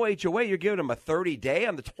there's no HOA, you're giving them a 30-day.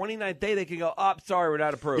 On the 29th day, they can go, sorry, we're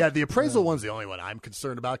not approved. Yeah, the appraisal one's the only one I'm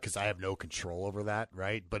concerned about because I have no control over that,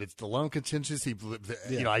 right? But it's the loan contingency.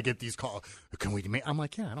 I get these calls. Can we? I'm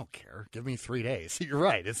like, yeah, I don't care. Give me 3 days. You're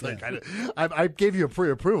right. It's like I gave you a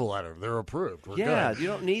pre-approval letter. They're approved. We're good. You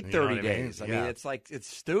don't need You know 30 what I mean? days. I Yeah. mean, it's like it's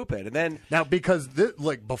stupid. And then Now, because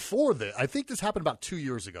before this, I think this happened about 2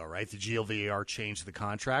 years ago, right? The GLVAR changed the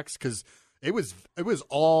contracts because it was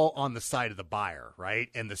all on the side of the buyer, right?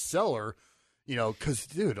 And the seller, because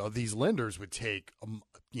these lenders would take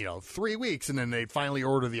 3 weeks and then they'd finally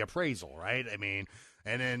order the appraisal, right? I mean,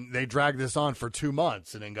 And then they drag this on for 2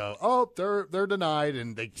 months and then go, oh, they're denied,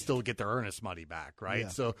 and they still get their earnest money back, right?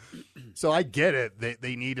 Yeah. So I get it.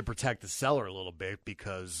 They need to protect the seller a little bit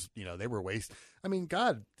because, they were I mean,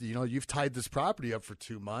 God, you've tied this property up for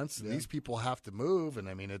 2 months, and these people have to move. And,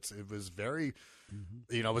 I mean, it was very,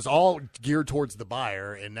 it was all geared towards the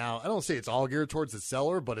buyer. And now I don't say it's all geared towards the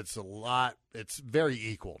seller, but it's very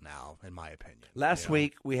equal now, in my opinion. Last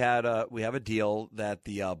week we have a deal that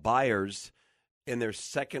the buyers in their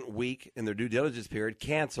second week in their due diligence period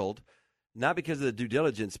canceled, not because of the due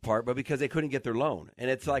diligence part, but because they couldn't get their loan. And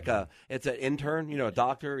it's like it's an intern, a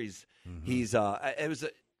doctor.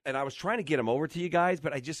 And I was trying to get him over to you guys,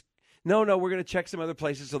 but no, we're going to check some other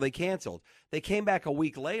places. So they canceled. They came back a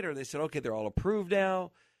week later. They said, okay, they're all approved now.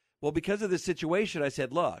 Well, because of this situation, I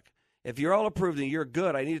said, look, if you're all approved and you're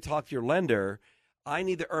good, I need to talk to your lender. I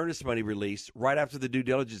need the earnest money release right after the due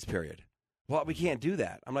diligence period. Well, we can't do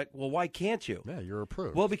that. I'm like, well, why can't you? Yeah, you're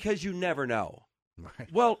approved. Well, because you never know.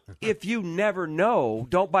 Right. Well, if you never know,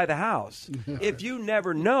 don't buy the house. If you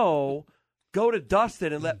never know, go to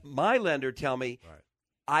Dustin and let my lender tell me,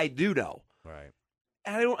 I do know. Right.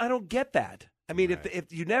 And I don't get that. I mean,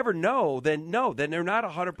 if you never know, then they're not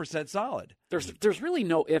 100% solid. There's really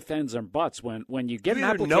no ifs, ands, and buts when you get an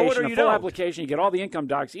either know it or application, you a full don't. Application, you get all the income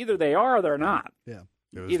docs. Either they are or they're not. Yeah.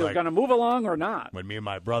 Either like going to move along or not. when me and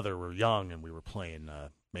my brother were young and we were playing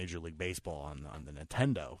Major League Baseball on the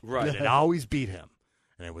Nintendo. Right. And I always beat him.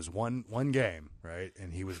 And it was one game, right?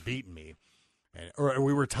 And he was beating me. Or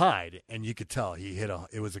we were tied, and you could tell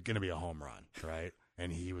it was going to be a home run, right?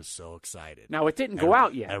 And he was so excited. Now, it didn't go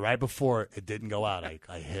out yet. And right before it didn't go out,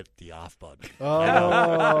 I hit the off button. Oh.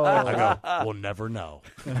 I go, we'll never know.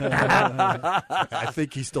 I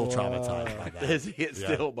think he's still traumatized by that.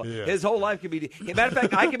 His whole life could be. Matter of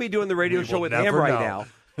fact, I could be doing the radio show with him never right know.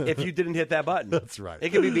 now if you didn't hit that button. That's right.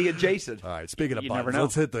 It could be me and Jason. All right, speaking of You never buttons, know.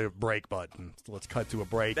 let's hit the break button. Let's cut to a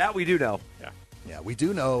break. That we do know. Yeah, we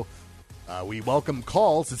do know. We welcome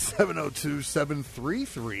calls at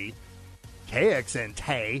 702-733 KXN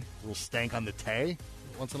Tay. A little stank on the Tay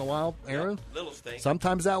once in a while, Aaron. Little stink.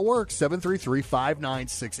 Sometimes that works.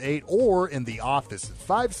 733-5968 or in the office at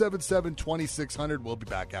 577-2600. We'll be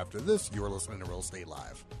back after this. You're listening to Real Estate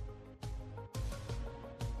Live.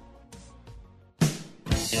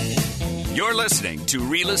 You're listening to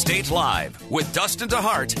Real Estate Live with Dustin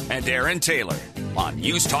DeHart and Aaron Taylor on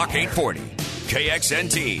News Talk 840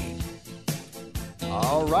 KXNT.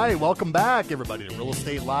 All right, welcome back, everybody, to Real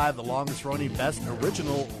Estate Live, the longest-running, best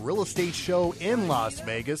original real estate show in Las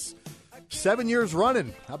Vegas. 7 years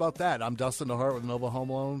running. How about that? I'm Dustin DeHart with Nova Home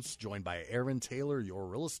Loans, joined by Aaron Taylor, your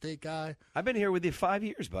real estate guy. I've been here with you 5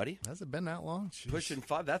 years, buddy. Has it been that long? Jeez. Pushing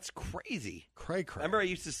 5. That's crazy. Cray. Remember I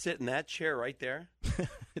used to sit in that chair right there?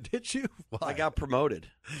 Did you? Why? I got promoted.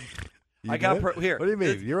 You I got did? here. What do you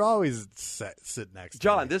mean? You're always sitting next to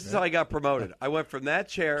John, me. this is how I got promoted. I went from that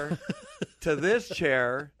chair to this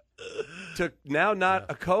chair to now not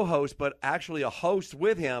a co-host, but actually a host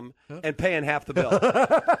with him and paying half the bill.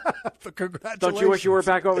 Congratulations. Don't you wish you were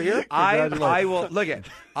back over here? I will look at.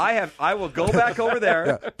 I will go back over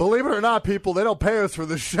there. Yeah. Believe it or not, people, they don't pay us for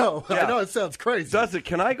the show. Yeah. I know it sounds crazy. Dustin,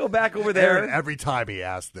 can I go back over Aaron, there? every time he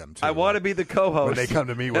asks them to. I want to be the co-host. When they come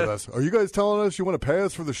to meet with us, are you guys telling us you want to pay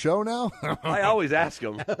us for the show now? I always ask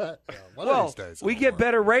them. One of Well, these days, we get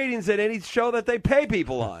better ratings than any show that they pay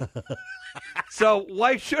people on. So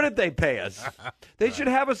why shouldn't they pay us? They should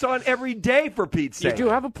have us on every day, for Pete's You sake. do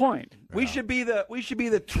have a point. We should be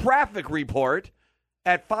the traffic report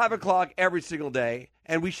at 5:00 every single day,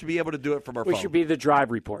 and we should be able to do it from our We phone. should be the drive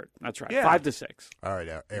report. That's right. Yeah. 5 to 6. All right,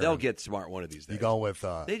 Aaron. They'll get smart one of these days. You going with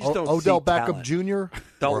They just don't Odell see Beckham talent. Jr.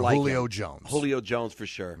 Don't or like Julio him. Jones? Julio Jones for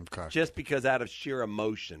sure. Okay. Just because out of sheer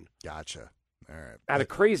emotion. Gotcha. All right. Out of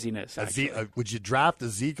craziness, actually. Would you draft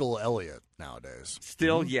Ezekiel Elliott nowadays?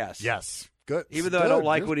 Still, yes. Yes. Good. Even though I don't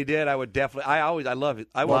like what he did, I would definitely. I love it.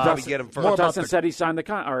 I would Well, probably get him more first. about Dustin said he signed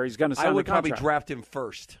or he's going to sign I the would probably contract. draft him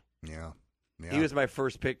first. Yeah. He was my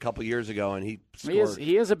first pick a couple years ago, and he scored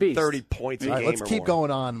He is a beast. 30 points a All right, game let's or keep more.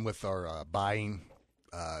 going on with our buying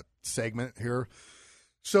segment here.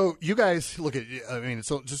 So you guys look at, I mean,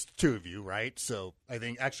 so just two of you, right? So I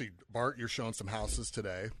think actually, Bart, you're showing some houses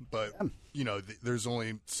today, but there's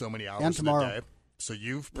only so many hours And in tomorrow. a day. So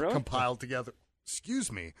you've Really? compiled together,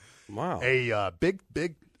 excuse me, Wow. a big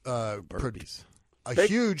Burpees.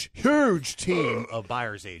 huge team of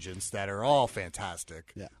buyers agents that are all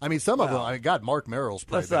fantastic. Yeah. I mean, some of them, I mean, God, Mark Merrill's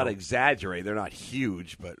probably Let's not been- exaggerate. They're not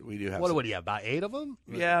huge, but we do have some. What do you have, about 8 of them?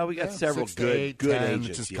 Yeah, we got several 6 to good 8, good 10, agents.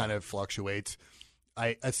 It just yeah. kind of fluctuates.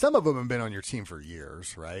 Some of them have been on your team for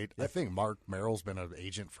years, right? I think Mark Merrill's been an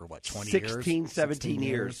agent for, 20 years? 17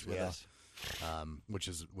 years with Yeah. us. which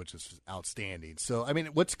is outstanding. So, I mean,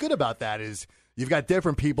 what's good about that is you've got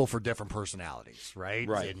different people for different personalities, right?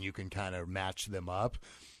 Right. And you can kind of match them up.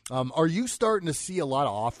 Are you starting to see a lot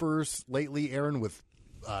of offers lately, Aaron, with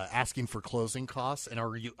asking for closing costs? And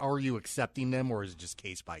are you accepting them, or is it just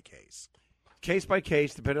case by case? Case by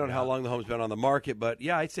case, depending on how long the home's been on the market. But,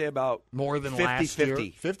 yeah, I'd say about More than 50, last year?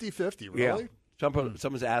 50. 50-50, really? Yeah.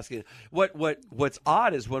 Someone's asking. What's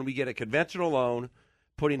odd is when we get a conventional loan,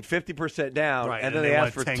 putting 50% down, Right, and then and they they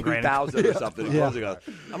ask want for 10 grand. $2,000 or something. in closing costs.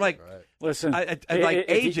 I'm like, Listen,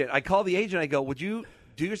 agent. I call the agent. I go, would you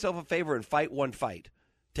do yourself a favor and fight one fight?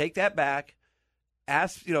 Take that back.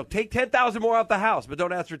 Ask, take $10,000 more off the house, but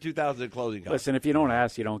don't ask for $2,000 in closing costs. Listen, if you don't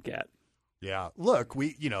ask, you don't get. Yeah. Look,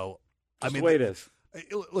 That's the way it is.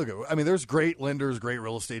 Look, I mean, there's great lenders, great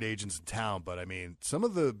real estate agents in town, but I mean, some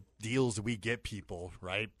of the deals that we get people,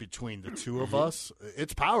 right, between the two of us,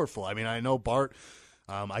 it's powerful. I mean, I know Bart,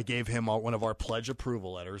 I gave him one of our pledge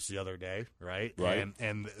approval letters the other day, right? Right.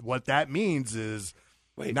 And what that means is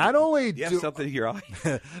Wait, not only you have something in your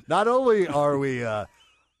eye? not only are we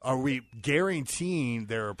guaranteeing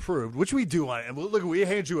they're approved, which we do on it. And look, we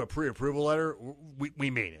hand you a pre-approval letter, we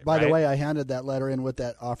mean it. By the right? way, I handed that letter in with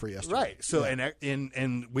that offer yesterday. Right. So,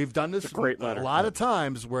 and we've done this a great letter. a lot of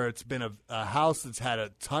times where it's been a house that's had a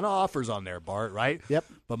ton of offers on there, Bart, right? Yep.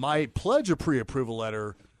 But my pledge of pre-approval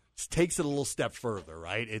letter takes it a little step further,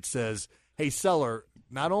 right? It says, hey, seller,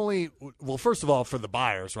 not only, well, first of all, for the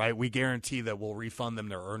buyers, right, we guarantee that we'll refund them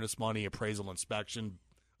their earnest money, appraisal, inspection,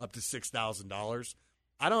 up to $6,000.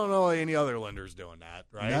 I don't know any other lenders doing that,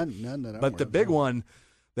 right? None that I'm But the aware of, big no. one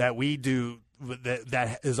that we do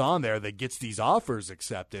that is on there that gets these offers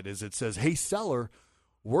accepted is it says, hey, seller,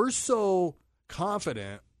 we're so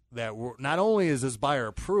confident that not only is this buyer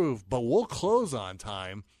approved, but we'll close on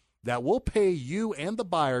time, that we'll pay you and the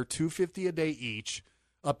buyer $250 a day each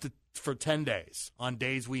for 10 days on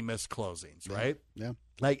days we miss closings, right? Yeah.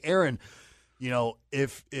 Like, Aaron,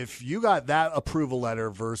 if you got that approval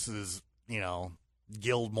letter versus,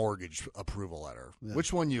 Guild Mortgage approval letter,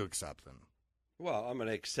 which one you accepting? Well, I'm going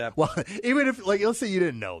to accept. Well, even if, let's say you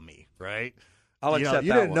didn't know me, right? I'll accept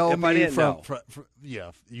you that didn't one. know If me I didn't from,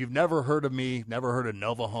 know. you've never heard of me, never heard of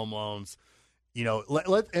Nova Home Loans.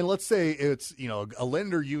 Let's say it's a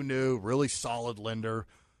lender you knew, really solid lender.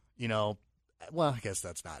 Well, I guess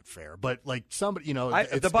that's not fair, but like somebody,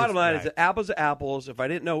 The bottom line is that apples to apples. If I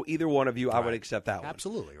didn't know either one of you, I would accept that one.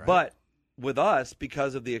 Absolutely, right. But with us,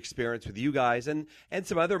 because of the experience with you guys and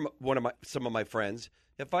some of my friends,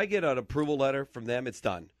 if I get an approval letter from them, it's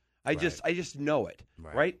done. I just know it,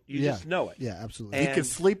 right? You just know it. Yeah, absolutely. you can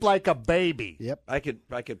sleep like a baby. Yep. I could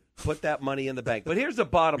put that money in the bank. But here's the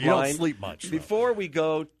bottom You line. don't sleep much, though. Before we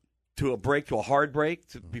go to a hard break,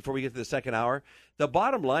 before we get to the second hour, the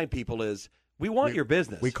bottom line, people, is we want your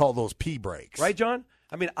business. We call those pee breaks, Right, John?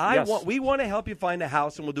 I mean, Yes. we want to help you find a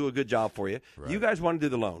house, and we'll do a good job for you. You guys want to do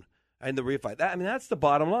the loan and the refi. That's the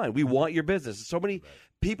bottom line. We want your business. So many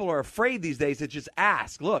people are afraid these days to just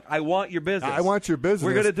ask, look, I want your business. I want your business.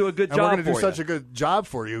 We're going to do a good and job we're going to do for such you. a good job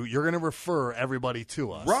for you. You're going to refer everybody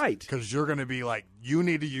to us. Right. Because you're going to be like, you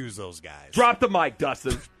need to use those guys. Drop the mic,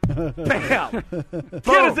 Dustin. Bam! Get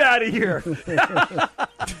us out of here.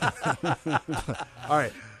 All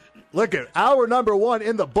right. Look at hour number 1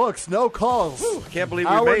 in the books. No calls. Can't believe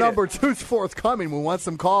we hour made number it. 2's forthcoming. We want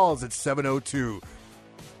some calls at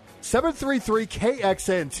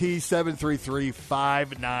 702-733-KXNT,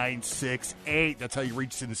 733-5968. That's how you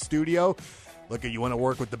reach us in the studio. Look, you want to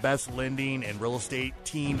work with the best lending and real estate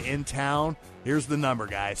team in town. Here's the number,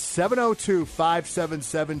 guys.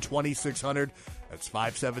 702-577-2600. That's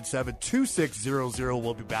 577-2600.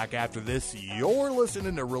 We'll be back after this. You're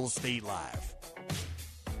listening to Real Estate Live.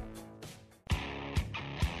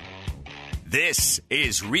 This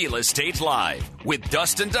is Real Estate Live with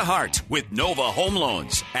Dustin DeHart with Nova Home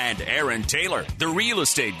Loans and Aaron Taylor, the real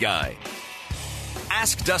estate guy.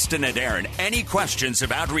 Ask Dustin and Aaron any questions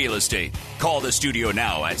about real estate. Call the studio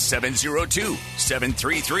now at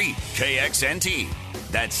 702-733-KXNT.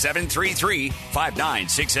 That's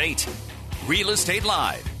 733-5968. Real Estate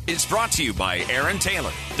Live is brought to you by Aaron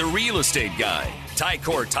Taylor, the real estate guy,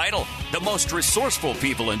 Tycor Title, the most resourceful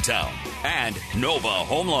people in town, and Nova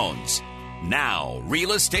Home Loans. Now,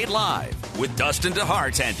 Real Estate Live with Dustin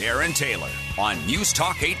DeHart and Aaron Taylor on News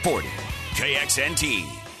Talk 840, KXNT.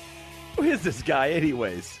 Who is this guy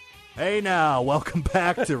anyways? Hey now, welcome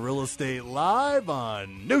back to Real Estate Live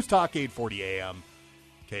on News Talk 840 AM,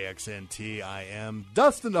 KXNT. I am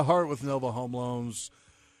Dustin DeHart with Nova Home Loans.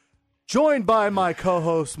 Joined by my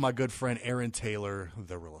co-host, my good friend Aaron Taylor,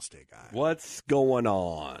 the real estate guy. What's going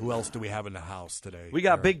on? Who else do we have in the house today? We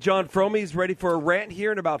got Aaron? Big John Fromey's ready for a rant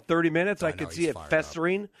here in about 30 minutes. I know, can see he's it fired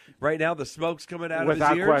festering right now. The smoke's coming out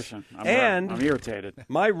Without of his ears. question. And I'm irritated.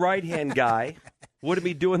 my right-hand guy wouldn't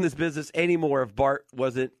be doing this business anymore if Bart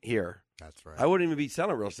wasn't here. That's right. I wouldn't even be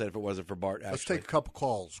selling real estate if it wasn't for Bart, actually. Let's take a couple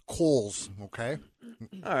calls, okay?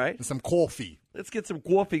 All right. And some coffee. Let's get some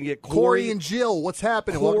coffee and get Corey and Jill, what's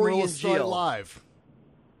happening? Corey Welcome to Real and Estate Jill. Live.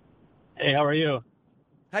 Hey, how are you?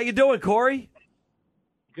 How you doing, Corey?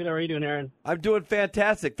 Good. How are you doing, Aaron? I'm doing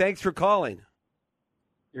fantastic. Thanks for calling.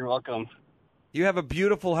 You're welcome. You have a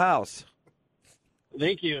beautiful house.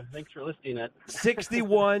 Thank you. Thanks for listening.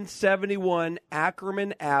 6171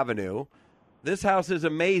 Ackerman Avenue. This house is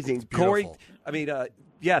amazing. Corey, beautiful.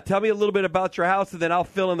 Tell me a little bit about your house, and then I'll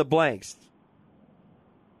fill in the blanks.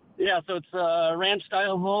 Yeah, so it's a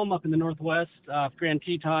ranch-style home up in the northwest, Grand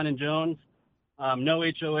Teton and Jones. No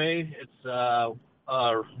HOA. It's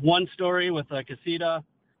one story with a casita.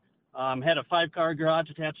 Had a 5-car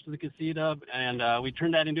garage attached to the casita, and we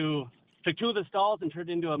turned that took 2 of the stalls and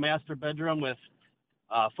turned it into a master bedroom with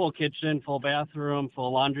full kitchen, full bathroom,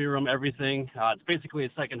 full laundry room, everything. It's basically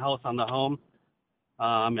a second house on the home.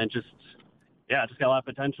 And just got a lot of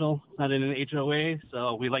potential. It's not in an HOA,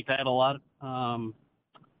 so we like that a lot.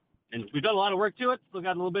 And we've done a lot of work to it. Still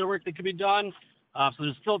got a little bit of work that could be done. So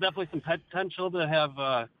there's still definitely some potential to have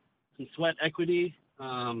some sweat equity.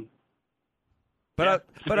 But I'll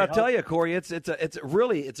tell you, Corey, it's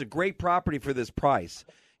a great property for this price.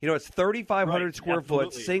 You know, it's 3,500 square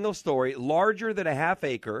foot, single story, larger than a half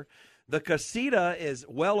acre. The casita is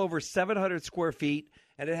well over 700 square feet,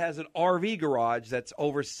 and it has an RV garage that's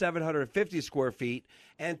over 750 square feet.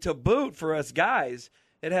 And to boot, for us guys,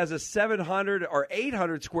 it has a 700 or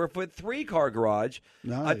 800 square foot 3-car garage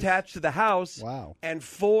attached to the house. Wow. And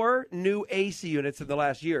 4 new AC units in the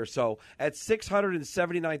last year. So at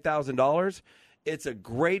 $679,000, it's a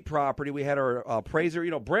great property. We had our appraiser,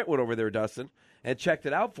 Brent went over there, Dustin, and checked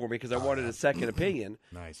it out for me because I wanted a second opinion.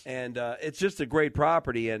 Nice. And it's just a great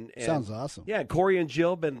property. And Sounds awesome. Yeah, Corey and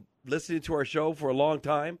Jill have been listening to our show for a long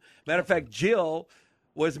time. Matter of fact, Jill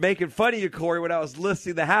was making fun of you, Corey, when I was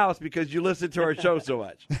listing the house because you listen to our show so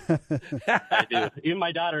much. I do. Even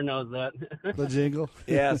my daughter knows that. The jingle.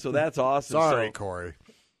 Yeah, so that's awesome. Sorry, Corey.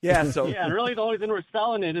 Yeah, so Yeah, and really the only reason we're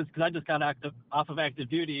selling it is because I just got off of active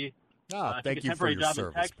duty. Thank took a you for temporary your job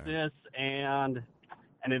service, in Texas, and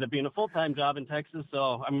ended up being a full-time job in Texas.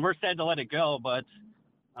 So, we're sad to let it go, but,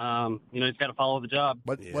 it's got to follow the job.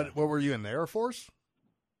 What were you in the Air Force?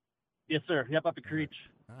 Yes, sir. Yep, up at Creech.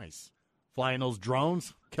 Nice. Flying those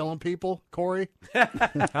drones, killing people, Corey? he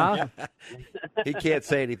can't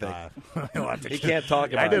say anything. He can't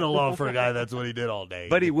talk about I did it. alone for a guy. That's what he did all day.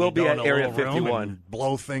 But he will be go at in a Area little room 51. and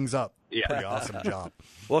blow things up. Yeah. Pretty awesome job.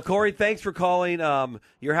 Well, Corey, thanks for calling.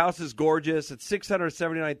 Your house is gorgeous. It's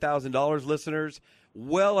 $679,000, listeners.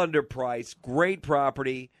 Well underpriced. Great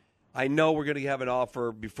property. I know we're going to have an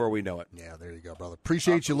offer before we know it. Yeah, there you go, brother.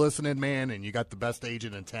 Appreciate you listening, man, and you got the best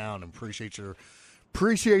agent in town. And appreciate your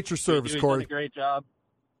service, You're Corey. doing a great job.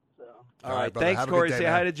 So. All right. brother. Thanks, Have a good Corey. day, Say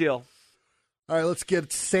man. hi to Jill. All right, let's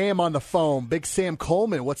get Sam on the phone. Big Sam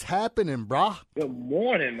Coleman, what's happening, brah? Good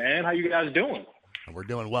morning, man. How you guys doing? We're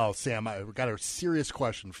doing well, Sam. I've got a serious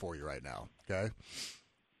question for you right now, okay?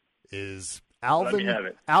 Is Let me have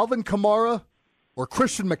it. Alvin Kamara or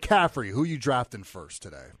Christian McCaffrey, who you drafting first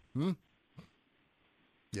today? He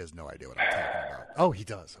has no idea what I'm talking about. Oh, he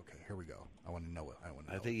does. Okay, here we go. I want to know what I want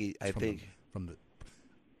to know.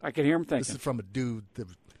 I can hear him This thinking. is from a dude that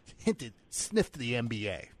sniffed the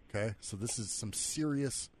NBA, okay? So this is some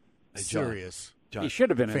serious John, He should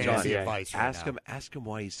have been in fantasy NBA. advice right now. Ask him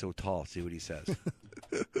why he's so tall. See what he says.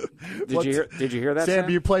 Did you hear that, Sam, Sam?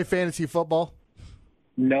 do you play fantasy football?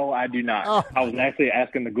 No, I do not. Oh. I was actually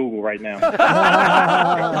asking the Google right now.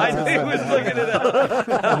 I knew he was looking it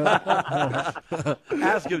up.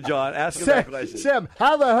 Ask him, John. Ask him that question. Sam,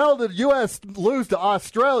 how the hell did U.S. lose to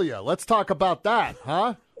Australia? Let's talk about that,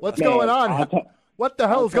 huh? What's Man, going on? What the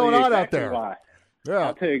hell's going on out there? Why. Yeah.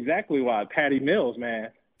 I'll tell you exactly why. Patty Mills, man.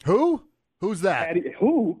 Who? Who's that?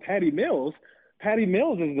 Patty Mills. Patty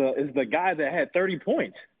Mills is the guy that had 30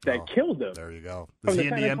 points that killed them. There you go. From Is he in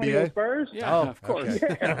San the Antonio NBA? Spurs? Yeah, of course.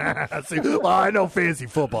 Okay. See, well, I know fantasy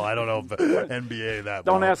football. I don't know NBA that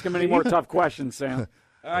Don't well. ask him any more tough questions, Sam.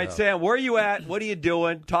 All right, Sam, where are you at? What are you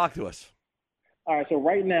doing? Talk to us. All right, so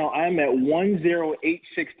right now I'm at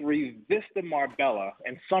 10863 Vista Marbella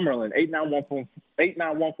in Summerlin.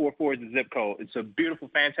 89144 is the zip code. It's a beautiful,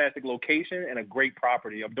 fantastic location and a great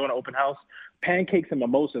property. I'm doing an open house. Pancakes and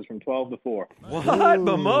mimosas from 12 to 4. What?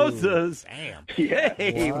 Mimosas? Damn.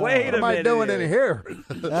 Hey, Wow. wait What a am I minute. doing in here?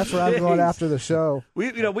 That's where I'm going after the show.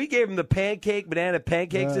 We gave him the banana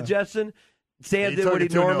pancake suggestion. Sam He did took what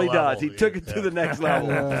it he to a new normally does. level. He took it to the next level.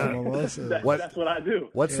 Mimosa. That's what I do.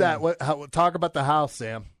 What's that? Talk about the house,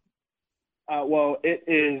 Sam. Well, it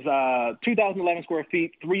is 2,011 square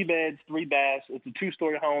feet, 3 beds, 3 baths. It's a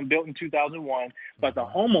 2-story home built in 2001. But the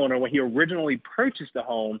homeowner, when he originally purchased the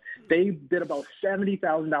home, they did about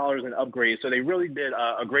 $70,000 in upgrades. So they really did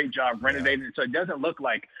a great job renovating it. So it doesn't look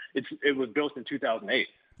like it was built in 2008.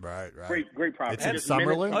 Right. Great property. It's in Just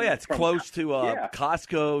Summerlin? minutes Oh, yeah, it's from- close to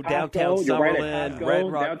Costco, downtown you're right at Summerlin, Costco,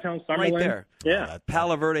 Red Rock. downtown Right Summerlin. there. Yeah.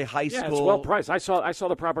 Palo Verde High Yeah, School. it's well priced. I saw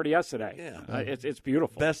the property yesterday. Yeah. It's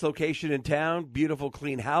beautiful. Best location in town. Beautiful,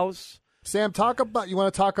 clean house. Sam, you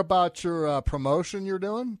want to talk about your promotion you're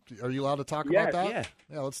doing? Are you allowed to talk about that? yeah.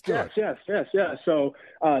 Yeah, let's do it. Yes. So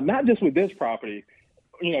not just with this property,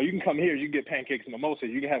 you can come here, you can get pancakes and mimosas,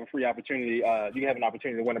 you can have a free opportunity, you can have an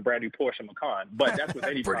opportunity to win a brand new Porsche Macan. But that's with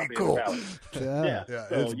any Pretty property cool. in the valley. Yeah. Yeah,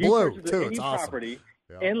 So it's you blue, purchase too. any It's awesome. property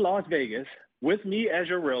Yeah. in Las Vegas with me as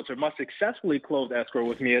your realtor, must successfully close escrow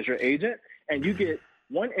with me as your agent, and you get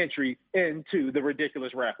one entry into the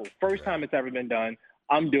ridiculous raffle. First time it's ever been done.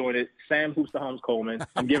 I'm doing it. Sam Hoops the Homes Coleman.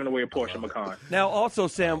 I'm giving away a Porsche Macan. Now, also,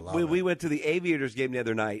 Sam, when we went to the Aviators game the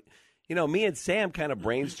other night, me and Sam kind of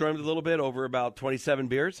brainstormed a little bit over about 27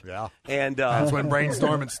 beers. Yeah. And That's when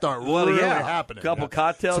brainstorming start really happening. Couple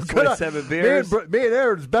Yeah. coattails, So good. 27 beers. Me and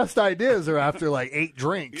Aaron's best ideas are after like 8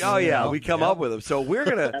 drinks. Oh yeah, we come up with them. So we're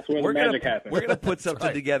gonna That's where the we're magic gonna happens. we're gonna put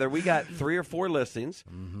something together. We got 3 or 4 listings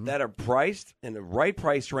that are priced in the right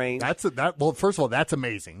price range. Well, first of all, that's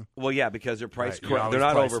amazing. Well, yeah, because they're priced Right, you correct. They're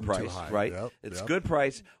not always price them too overpriced, high. right? Yep, It's yep. good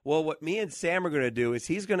price. Well, what me and Sam are going to do is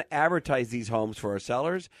he's going to advertise these homes for our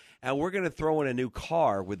sellers, and we're going to throw in a new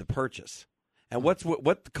car with the purchase. And what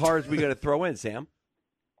cars we going to throw in, Sam?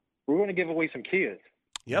 We're going to give away some Kias.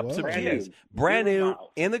 Yep, Whoa. some Brand Kias, new. brand Zero new miles.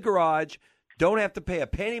 in the garage. Don't have to pay a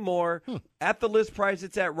penny more at the list price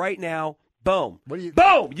it's at right now. Boom.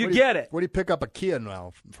 Boom! You get it. Where do you pick up a Kia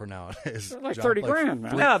now for nowadays? They're like John? 30 grand,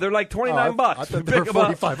 man. No, they're like $29 bucks. I thought to they were pick 'em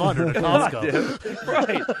up. $4,500 at Come on, Costco. dude.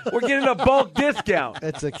 Right. We're getting a bulk discount.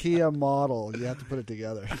 It's a Kia model. You have to put it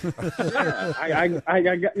together. Yeah.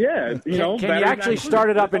 Can you batteries actually not start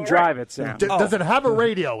it up included. and drive it, Sam? Does it have a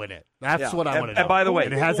radio in it? That's Yeah. what I And- want to know. and by the way-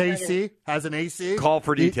 and it has AC? Has an AC? Call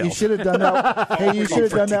for You details. should have done that. Hey, you should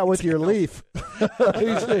have done that with your Leaf.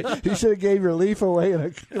 you should have gave your Leaf away.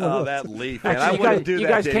 Oh, that Leaf, man. I Actually, wouldn't do you that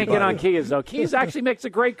guys to can't get on anybody. Kias, though. Kias actually makes a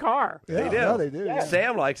great car. Yeah, They do. no, they do. Yeah.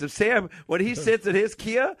 Sam likes him. Sam, when he sits in his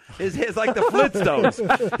Kia, his head's like the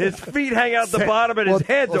Flintstones. His feet hang out the bottom and his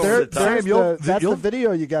head's over the top. That's, you'll- that's you'll- the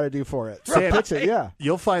video you got to do for it. So Sam, pitch it, yeah.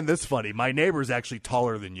 You'll find this funny. My neighbor's actually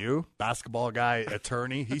taller than you. Basketball guy,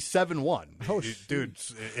 attorney. He's 7'1". Oh, dude,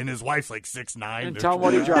 and his wife's like 6'9". And They're tell him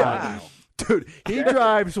what he two- drives. Dude, he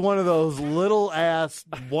drives one of those little ass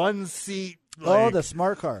 1-seat. Oh, like- the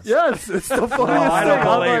smart car. Yes, it's the funniest I don't thing.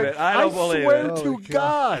 I'm believe like, it. I don't believe swear it. to Holy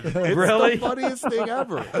God, it's Really? the funniest thing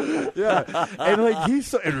ever. Yeah, and like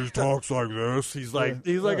and he talks like this. He's like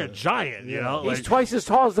a giant, you know. He's Like, twice as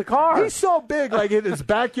tall as the car. he's so big, like in his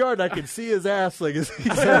backyard, I can see his ass. Like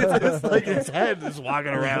it's like his head is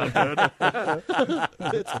walking around, dude.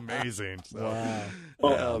 It's amazing. So.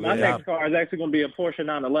 Well, my next car is actually going to be a Porsche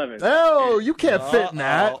 911. Oh, you can't fit in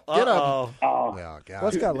that. Get up. Uh-oh. Oh, Oh, God. Well,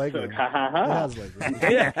 it's got leg room. ha ha It ha. has leg room.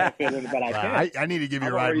 But I can't. I need to give you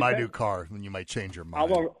a I've ride in my already new said- car, and you might change your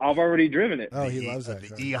mind. I've already driven it. Oh, he loves that The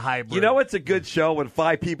car. e-hybrid. You know it's a good show when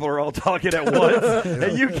 5 people are all talking at once,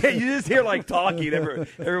 and you just hear like talking.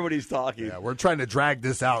 Everybody's talking. Yeah, we're trying to drag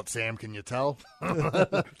this out, Sam. Can you tell?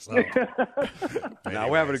 So, Now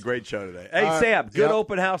we're having a great show today. Hey, All right. Sam, good Yep.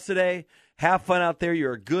 open house today. Have fun out there.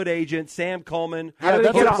 You're a good agent. Sam Coleman. How do they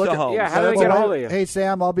that's get what- a- look at- yeah, Homes. how do they Well, get a hold of you? Hey,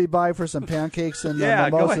 Sam, I'll be by for some pancakes and Yeah,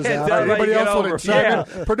 go mimosas ahead. after. Tell everybody Anybody get else wanna over. chime in? Yeah.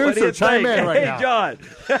 Producer, What do you chime think? in right Hey, now. John.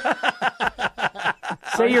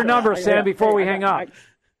 Say your number, Sam, before we hang up.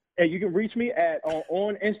 Hey, you can reach me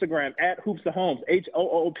on Instagram at Hoops to Homes,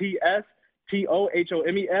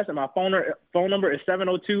 HOOPSTOHOMES, and my phone number is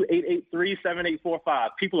 702-883-7845.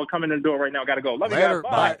 People are coming in the door right now. Got to go. Love Later. you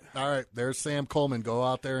guys. Bye. All right. There's Sam Coleman. Go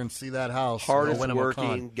out there and see that house. Go Hardest win him a working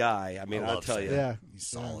con. guy. I mean, I I'll love tell Sam. you. Yeah. He's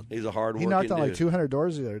solid. He's a hard He working knocked on like dude. 200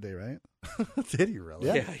 doors the other day, right? Did he really?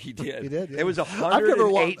 Yeah. Yeah, he did. He did, yeah. It was never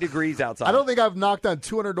 108 degrees outside. I don't think I've knocked on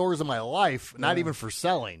 200 doors in my life, not even for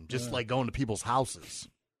selling, just like going to people's houses.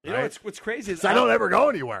 You know what's crazy is I don't ever go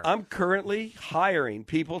anywhere. I'm currently hiring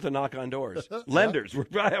people to knock on doors. Lenders. We're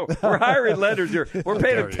hiring lenders here. We're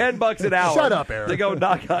paying them $10 an hour. Shut up, Aaron. To go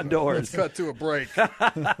knock on doors. Let's cut to a break.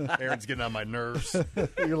 Aaron's getting on my nerves.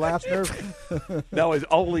 Your last nerve. No, his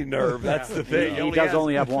only nerve. That's the thing. He does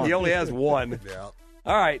only have one. He only has one. Yeah.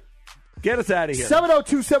 All right. Get us out of here.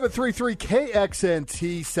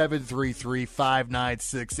 702-733-KXNT,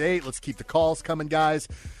 733-5968. Let's keep the calls coming, guys.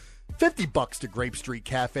 $50 to Grape Street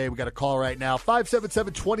Cafe. We got a call right now.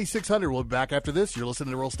 577-2600. We'll be back after this. You're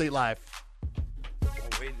listening to Real Estate Live.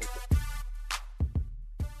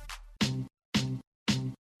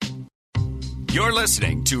 You're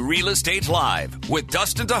listening to Real Estate Live with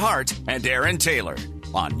Dustin DeHart and Aaron Taylor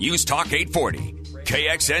on News Talk 840,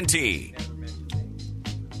 KXNT.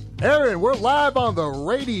 Aaron, we're live on the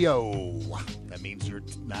radio. That means you're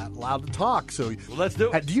not allowed to talk. So Let's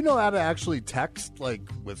do it. Do you know how to actually text, like,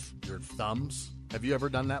 with your thumbs? Have you ever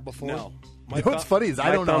done that before? No. You know what's funny is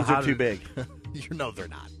I don't know thumbs how are too big. You know they're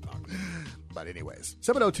not. But anyways,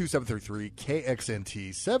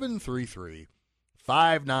 702-733-KXNT,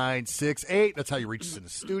 733-5968. That's how you reach us in the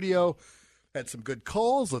studio. Had some good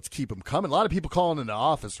calls. Let's keep them coming. A lot of people calling in the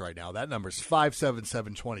office right now. That number's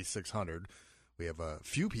 577-2600. We have a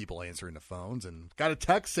few people answering the phones and got a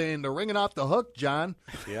text saying they're ringing off the hook, John.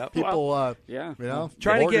 Yep. People, yeah. you know,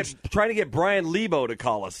 Trying to get Brian Lebo to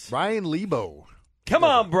call us. Brian Lebo. Come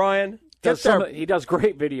on, Brian. He does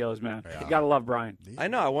great videos, man. You got to love Brian. I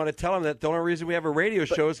know. I want to tell him that the only reason we have a radio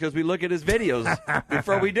show is because we look at his videos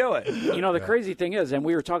before we do it. You know, the crazy thing is, and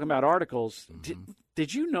we were talking about articles,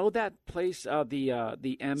 did you know that place,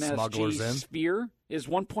 the Smugglers MSG Inn? Sphere, is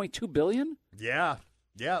 $1.2 billion? Yeah.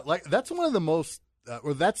 Yeah, like that's one of the most,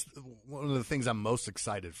 or that's one of the things I'm most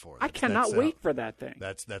excited for. I cannot wait for that thing.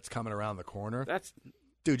 That's coming around the corner. That's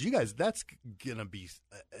Dude, you guys, that's gonna be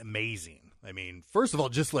amazing. I mean, first of all,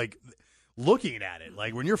 just like looking at it,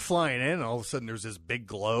 like when you're flying in, and all of a sudden there's this big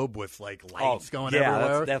globe with like lights going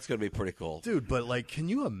everywhere. That's going to be pretty cool, dude. But like, can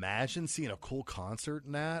you imagine seeing a cool concert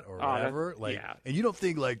in that or whatever? And you don't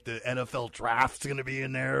think like the NFL draft's going to be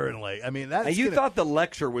in there, and like, I mean, that's. And you thought the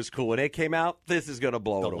Lexer was cool when it came out. This is going to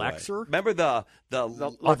blow it away. The Lexer? Remember the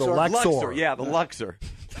Luxor? Luxor? Yeah, the Luxor.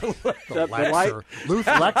 The Lexer. Luth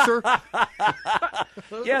Lexer.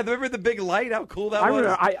 Yeah, remember the big light? How cool that was.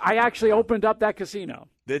 I actually opened up that casino.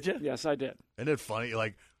 Did you? Yes, I did. Isn't it funny?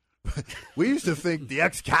 Like, we used to think the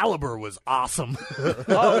Excalibur was awesome.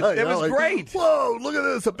 Oh, it was great. Whoa, look at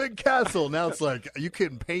this, a big castle. Now it's like, you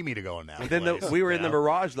couldn't pay me to go in that place. We were in the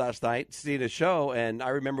Mirage last night seeing a show, and I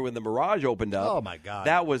remember when the Mirage opened up. Oh, my God.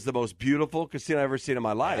 That was the most beautiful casino I've ever seen in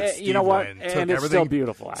my life. You know what? And it's still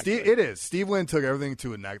beautiful, actually. It is. Steve Wynn took everything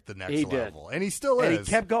to the next level. And he still is. And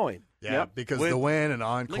he kept going. Yeah, because the Wynn and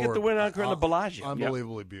Encore. Look at the Wynn, Encore, and the Bellagio.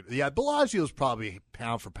 Unbelievably beautiful. Yeah, Bellagio's probably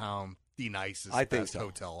pound for pound the nicest best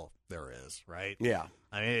hotel there is, right? Yeah.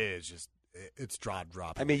 I mean, it's just, it's drop.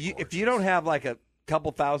 I mean, if you don't have like a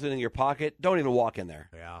couple thousand in your pocket, don't even walk in there.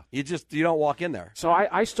 Yeah. You don't walk in there. So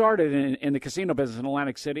I started in the casino business in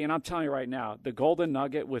Atlantic City, and I'm telling you right now, the Golden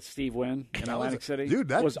Nugget with Steve Wynn in Atlantic City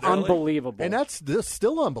was unbelievable. And that's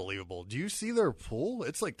still unbelievable. Do you see their pool?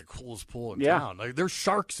 It's like the coolest pool in town. Like, there's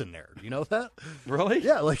sharks in there. Do you know that? Really?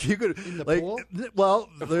 Yeah, like you could in the like pool? well,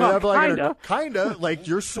 they have like kinda. like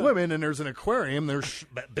you're swimming and there's an aquarium, there's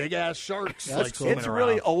big ass sharks like swimming It's around.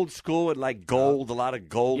 really old school and like gold, a lot of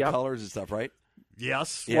gold colors and stuff, right?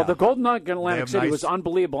 Yes. Well, the Golden Nugget in Atlantic City nice- was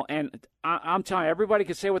unbelievable, and I'm telling you, everybody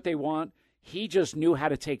can say what they want. He just knew how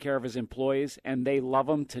to take care of his employees, and they love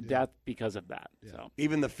him to death because of that. Yeah. So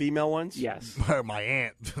even the female ones. Yes. My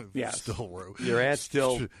aunt Yes. still. Your aunt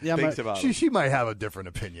still thinks about it. She might have a different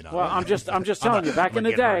opinion on it. Well, I'm just telling you. Back in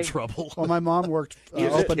the day, trouble. Well, my mom worked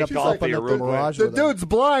opened up the Mirage. The dude's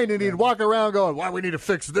blind, and he'd walk around going, "Why we need to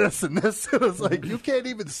fix this and this?" It was like, you can't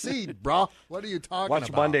even see, bro. What are you talking about?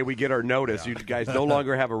 Watch Monday. We get our notice. You guys no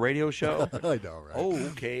longer have a radio show. I know, right? Oh,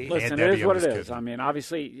 okay. Listen, it is what it is. I mean,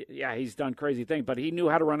 obviously, yeah, he's done crazy things, but he knew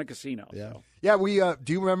how to run a casino. Yeah. So. Yeah, we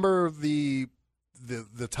do you remember the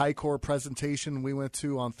Ticor presentation we went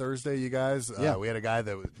to on Thursday, you guys? Yeah. We had a guy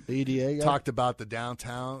that the EDA guy? talked about the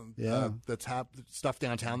downtown stuff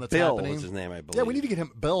downtown that's Bill happening. was his name, I believe. Yeah, we need to get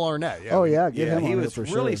him, Bill Arnett. Yeah, get him he on was here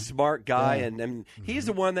for really sure. smart guy, and he's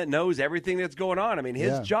the one that knows everything that's going on. I mean,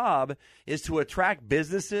 his job is to attract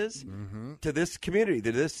businesses to this community,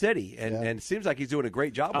 to this city, and it seems like he's doing a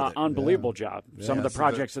great job with it. Unbelievable job. Some of the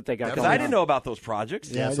projects that they got Because going I didn't know about those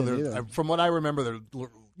projects. Yeah, I so didn't from what I remember, there's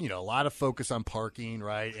a lot of focus on parking,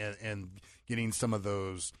 right, and getting some of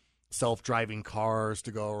those self-driving cars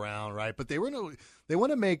to go around, right? But they want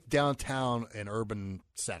to make downtown an urban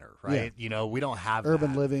center, right? Yeah. We don't have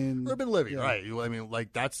urban that. living, right? I mean,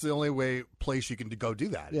 like that's the only place you can go do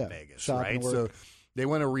that in Vegas, right? So they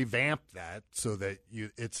want to revamp that so that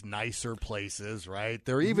it's nicer places, right?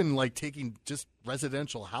 They're even like taking just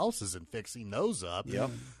residential houses and fixing those up. Yep.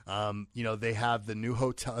 They have the new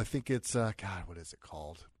hotel. I think it's what is it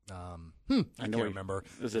called? I can't remember.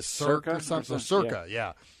 Is it Circa Circa? or something? Circa,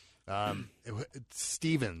 yeah. It's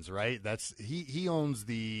Stevens, right? That's he owns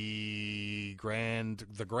the Grand,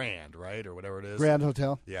 right, or whatever it is. Grand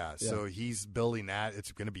Hotel. Yeah. So he's building that.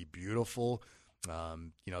 It's going to be beautiful.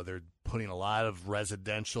 They're putting a lot of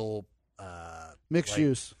residential mixed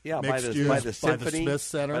use. Yeah, mixed by use the Symphony, by the Smith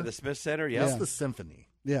Center. By the Smith Center, yeah. What's the Symphony?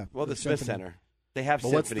 Yeah. Well, the Smith Symphony. Center. They have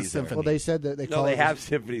Well, what's the symphonies symphony? there. Well, they said that they call They it have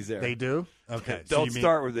symphonies there. They do? Okay. Don't you mean-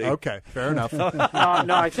 start with the. Okay, fair enough. No,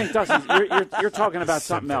 I think Dustin, you're talking about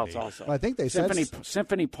something else also. Well, I think they Symphony said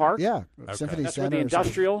Symphony Park. Yeah, Symphony That's where Center. the or something.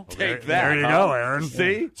 industrial. Take that. There you go, Aaron.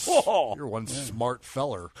 See? Whoa. You're one smart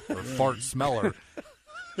feller or fart smeller.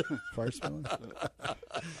 Far smelling.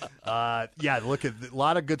 Look at a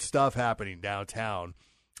lot of good stuff happening downtown.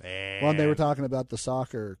 And Well, they were talking about the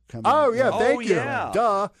soccer coming. Oh yeah, Oh, thank you. yeah.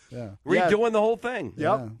 Duh. Yeah. Redoing the whole thing.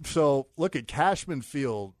 Yep. Yeah. So look at Cashman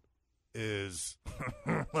Field is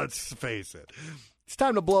let's face it. It's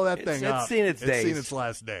time to blow that thing It's up. seen its days. It's seen its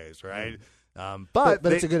last days, right? But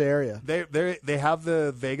it's a good area. They have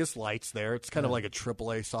the Vegas Lights there. It's kind of like a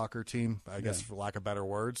AAA soccer team, I guess, for lack of better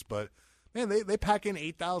words. But man, they pack in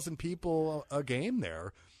 8,000 people a game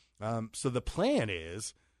there. So the plan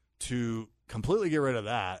is to completely get rid of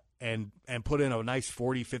that and put in a nice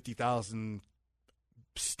 50,000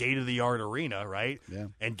 state-of-the-art arena, right? Yeah.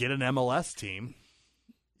 And get an MLS team,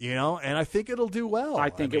 and I think it'll do well. I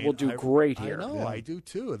think it will do great here. I know, Yeah. I do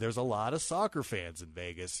too. There's a lot of soccer fans in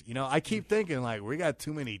Vegas. I keep thinking like we got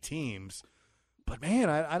too many teams, but man,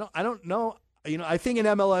 I don't know. I think an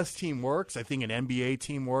MLS team works. I think an NBA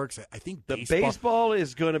team works. I think The baseball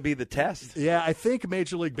is going to be the test. Yeah, I think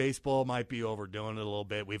Major League Baseball might be overdoing it a little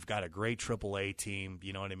bit. We've got a great AAA team.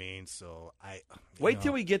 You know what I mean? So Wait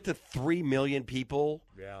till we get to 3 million people,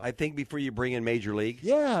 Yeah. I think, before you bring in Major League.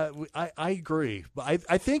 Yeah, I agree. But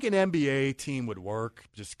I think an NBA team would work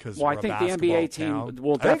just because. Well, I think the NBA team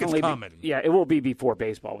will definitely it's coming. be. Yeah, it will be before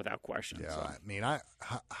baseball without question. Yeah, So. I mean,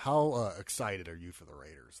 how excited are you for the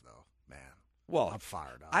Raiders, though, man? Well, I'm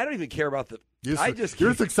fired up. I don't even care about the. You're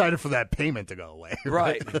just excited for that payment to go away,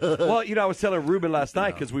 Right. Well, I was telling Ruben last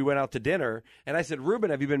night because we went out to dinner, and I said,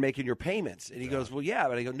 Ruben, have you been making your payments? And he goes, well, yeah.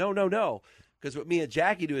 But I go, no. Because what me and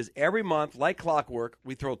Jackie do is every month, like clockwork,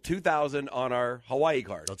 we throw $2,000 on our Hawaii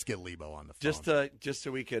card. Let's get Lebo on the phone. Just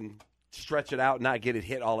so we can stretch it out and not get it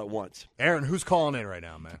hit all at once. Aaron, who's calling in right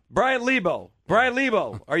now, man? Brian Lebo,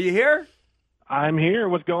 are you here? I'm here.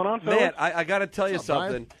 What's going on, fellas? Man, I got to tell you What's up,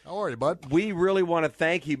 something. Brian? How are you, bud? We really want to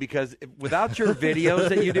thank you because without your videos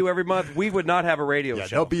that you do every month, we would not have a radio Yeah,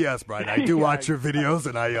 show. no BS, Brian. I do watch your videos,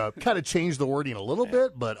 and I kind of change the wording a little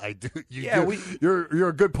bit, but I do. You're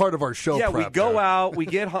a good part of our show. Yeah, prep we go there. out,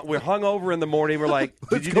 we're hung over in the morning. We're like, did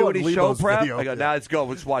Let's you go do on any show Lebo's prep? video. I go, now let's go.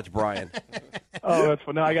 Let's watch Brian. Oh, that's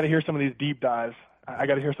fun. No, I got to hear some of these deep dives. I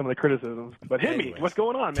got to hear some of the criticisms. But hit me. Anyways. What's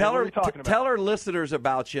going on, man? Tell what our, are we talking about? tell our listeners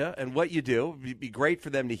about you and what you do. It'd be great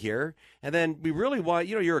for them to hear. And then we really want,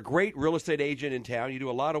 you're a great real estate agent in town. You do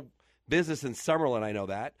a lot of business in Summerlin. I know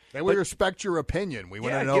that. And we respect your opinion. We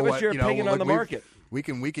want to know give us what, your opinion on the market. We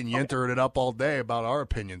can yinter it up all day about our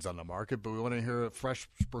opinions on the market, but we want to hear a fresh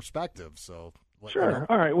perspective. So Sure.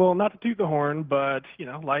 All right. Well, not to toot the horn, but,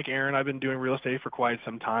 like Aaron, I've been doing real estate for quite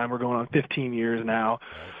some time. We're going on 15 years now.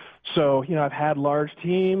 So, I've had large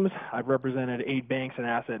teams. I've represented 8 banks and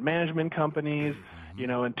asset management companies.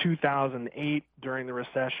 In 2008, during the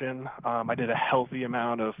recession, I did a healthy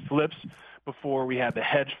amount of flips before we had the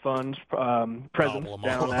hedge funds presence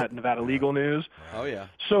down at Nevada Legal News. Oh, yeah.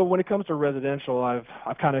 So when it comes to residential, I've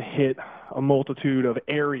kind of hit a multitude of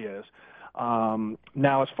areas.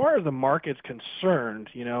 Now, as far as the market's concerned,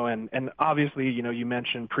 and obviously, you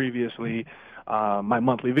mentioned previously my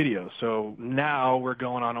monthly videos. So now we're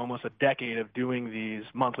going on almost a decade of doing these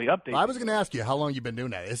monthly updates. I was going to ask you how long you've been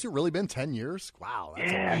doing that. Has it really been 10 years? Wow.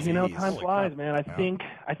 That's amazing. Time flies, man. I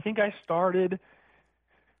think I started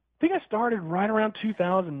right around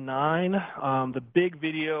 2009. The big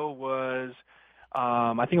video was,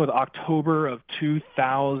 I think it was October of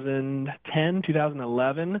 2010,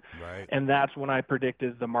 2011. Right. And that's when I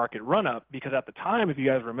predicted the market run-up because at the time, if you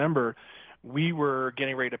guys remember, we were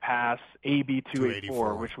getting ready to pass AB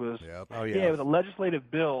 284, which was, it was a legislative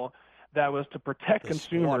bill that was to protect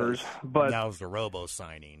consumers. But that was the robo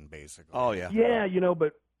signing, basically. Oh, yeah. Yeah,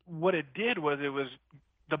 but what it did was it was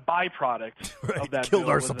the byproduct Right. of that Killed bill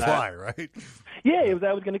our was supply, that, right? Yeah,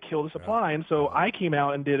 that was going to kill the supply. And so I came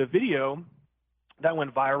out and did a video that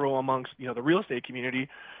went viral amongst, the real estate community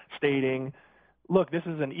stating, look, this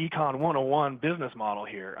is an Econ 101 business model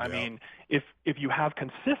here. I mean, if you have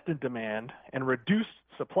consistent demand and reduced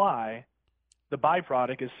supply, the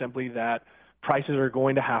byproduct is simply that prices are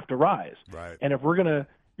going to have to rise. Right. And if we're going to,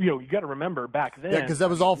 you got to remember back then. Yeah, because that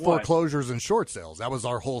was all what? foreclosures and short sales. That was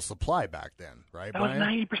our whole supply back then, right, That Brian? was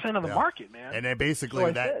 90% of the market, man. And then basically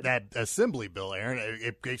So that assembly bill, Aaron,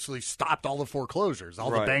 it basically stopped all the foreclosures. All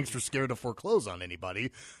the banks were scared to foreclose on anybody,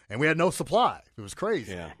 and we had no supply. It was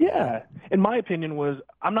crazy. Yeah. And my opinion was,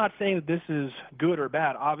 I'm not saying that this is good or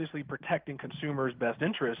bad. Obviously, protecting consumers' best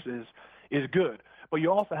interests is good. But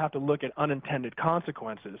you also have to look at unintended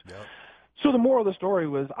consequences. Yep. So the moral of the story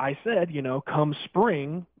was, I said, come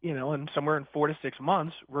spring, and somewhere in 4 to 6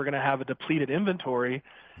 months, we're going to have a depleted inventory,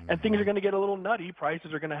 and things are going to get a little nutty.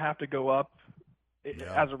 Prices are going to have to go up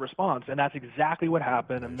as a response, and that's exactly what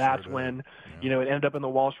happened. And that's when, it ended up in the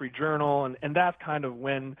Wall Street Journal, and that's kind of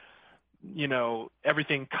when,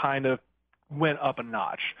 everything kind of went up a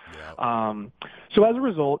notch. So as a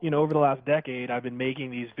result, over the last decade, I've been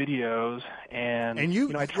making these videos, and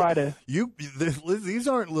I try to. These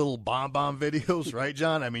aren't little bomb videos, right,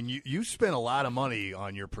 John? I mean, you spent a lot of money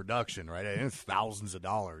on your production, right? I mean, it's thousands of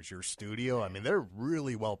dollars. Your studio, I mean, they're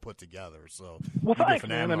really well put together. So, well, thanks,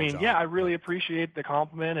 man. I mean, I really appreciate the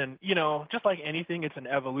compliment, and just like anything, it's an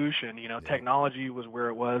evolution. Technology was where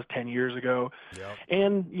it was 10 years ago,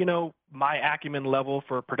 and my acumen level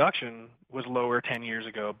for production was lower 10 years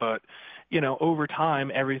ago, but over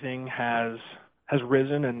time everything has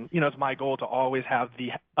risen, and it's my goal to always have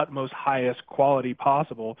the utmost highest quality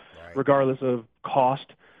possible, regardless of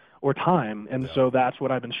cost or time, and so that's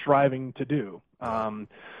what I've been striving to do.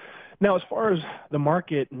 Now, as far as the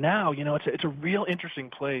market now, it's a real interesting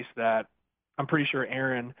place that I'm pretty sure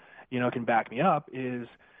Aaron can back me up. Is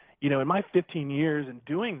in my 15 years in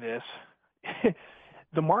doing this.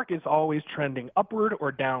 The market's always trending upward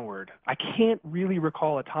or downward. I can't really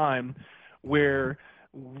recall a time where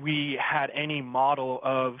we had any model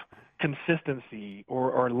of consistency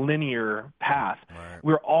or linear path.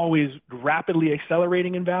 We're always rapidly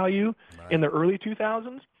accelerating in value in the early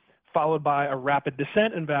 2000s, followed by a rapid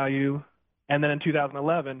descent in value, and then in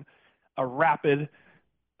 2011, a rapid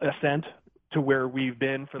ascent to where we've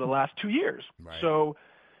been for the last 2 years. So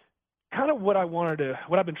kind of what I've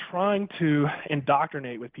been trying to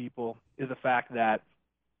indoctrinate with people is the fact that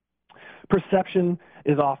perception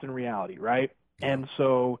is often reality, right? And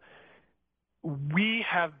so we've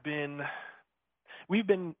been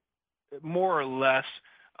more or less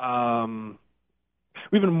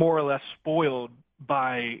spoiled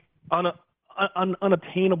by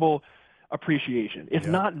unobtainable appreciation. It's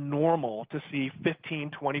not normal to see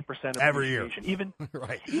 15, 20% appreciation. Every year. Even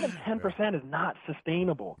 10% is not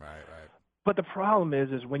sustainable. But the problem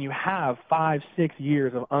is when you have 5, 6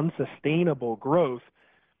 years of unsustainable growth,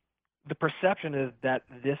 the perception is that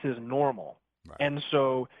this is normal. And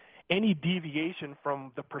so any deviation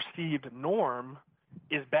from the perceived norm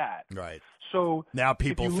is bad. So now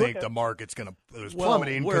people think the market's going to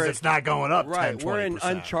plummeting because it's not going up 10, 20%. We're in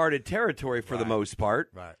uncharted territory for the most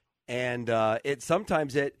part. And it's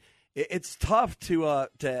tough to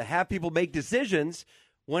have people make decisions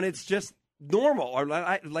when it's just normal, or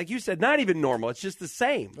like you said, not even normal. It's just the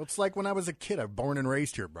same. It's like when I was a kid. I'm born and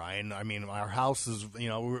raised here, Brian. I mean, our house is,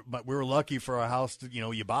 but we were lucky for a house that,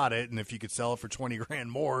 you bought it, and if you could sell it for $20,000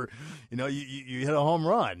 more, you hit a home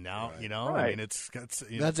run. Now, I mean, it's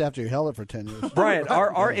that's after you held it for 10 years. Brian,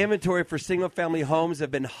 our inventory for single family homes have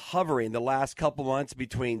been hovering the last couple months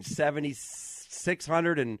between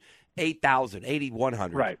 7,600 and 8,000,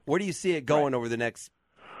 8,100. Where do you see it going over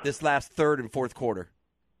this last third and fourth quarter?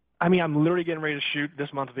 I mean, I'm literally getting ready to shoot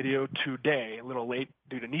this month's video today, a little late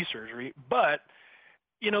due to knee surgery. But,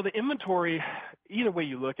 the inventory, either way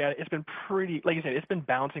you look at it, it's been pretty, like I said, it's been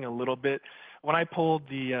bouncing a little bit. When I pulled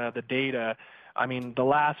the data, I mean, the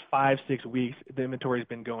last 5-6 weeks, the inventory has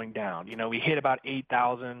been going down. We hit about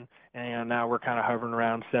 8,000, and now we're kind of hovering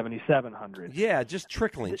around 7,700. Yeah, just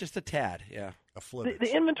trickling, just a tad. Yeah.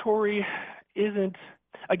 The inventory isn't,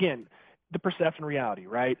 again, the perception reality,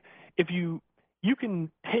 right? If you can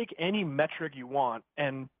take any metric you want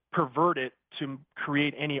and pervert it to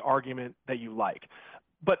create any argument that you like.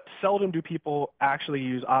 But seldom do people actually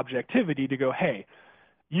use objectivity to go, hey,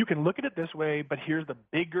 you can look at it this way, but here's the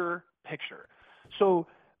bigger picture. So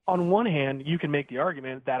on one hand, you can make the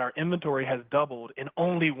argument that our inventory has doubled in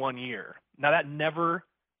only 1 year. Now, that never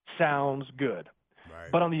sounds good.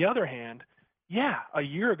 But on the other hand, a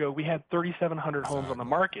year ago we had 3,700 homes on the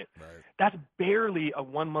market. Right. That's barely a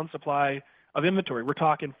 1 month supply of inventory. We're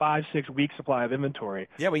talking 5-6 week supply of inventory.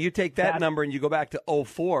 Yeah, when you take that number and you go back to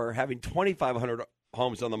 2004, having 2,500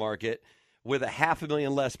 homes on the market with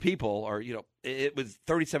 500,000 less people, or it was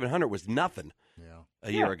 3,700 was nothing.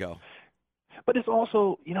 A year ago. But it's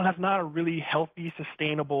also, that's not a really healthy,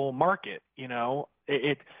 sustainable market.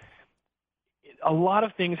 A lot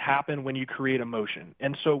of things happen when you create emotion.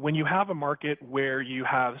 And so when you have a market where you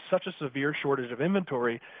have such a severe shortage of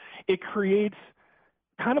inventory, it creates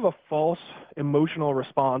kind of a false emotional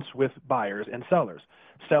response with buyers and sellers.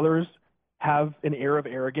 Sellers have an air of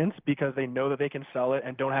arrogance because they know that they can sell it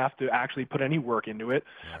and don't have to actually put any work into it.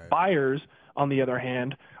 Right. Buyers, on the other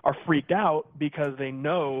hand, are freaked out because they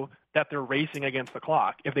know that they're racing against the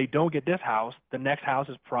clock. If they don't get this house, the next house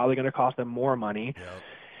is probably going to cost them more money. Yep.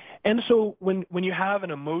 And so when you have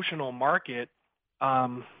an emotional market,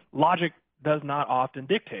 logic does not often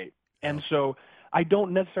dictate. And so I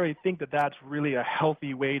don't necessarily think that that's really a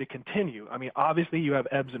healthy way to continue. I mean, obviously you have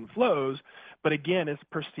ebbs and flows, but again, it's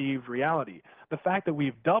perceived reality. The fact that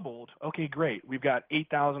we've doubled, okay, great. We've got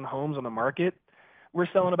 8,000 homes on the market. We're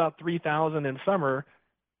selling about 3,000 in summer.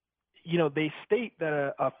 They state that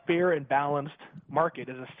a fair and balanced market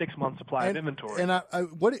is a 6-month supply of inventory. And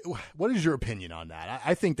what is your opinion on that?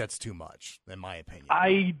 I think that's too much, in my opinion.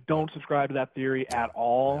 I don't subscribe to that theory at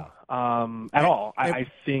all. At all. I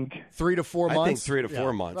think 3 to 4 months. I think 3 to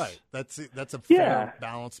 4 months. Right. That's a fair,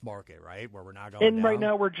 balanced market, right? Where we're not going down. Right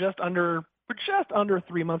now we're just under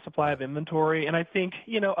 3 months supply of inventory, and I think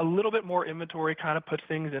a little bit more inventory kind of puts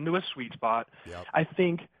things into a sweet spot. Yep. I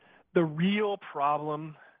think the real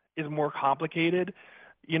problem is more complicated.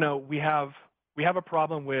 We have a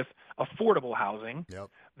problem with affordable housing.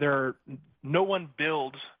 Yep. No one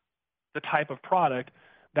builds the type of product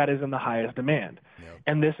that is in the highest demand. Yep.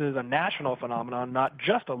 And this is a national phenomenon, not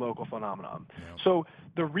just a local phenomenon. Yep. So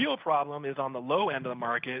the real problem is on the low end of the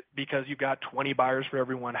market because you've got 20 buyers for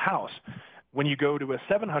every one house. When you go to a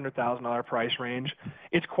 $700,000 price range,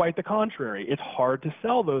 it's quite the contrary. It's hard to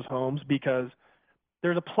sell those homes because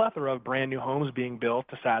there's a plethora of brand new homes being built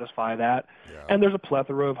to satisfy that, and there's a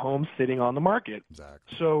plethora of homes sitting on the market.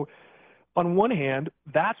 Exactly. So on one hand,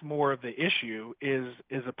 that's more of the issue is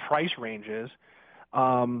the price ranges.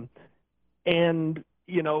 And,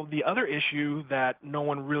 the other issue that no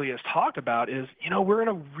one really has talked about is, we're in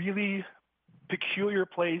a really peculiar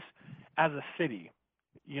place as a city,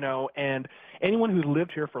 and anyone who's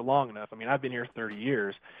lived here for long enough, I mean, I've been here 30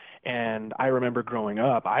 years, and I remember growing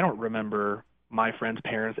up, I don't remember my friend's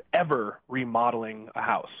parents ever remodeling a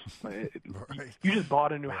house. Right. You just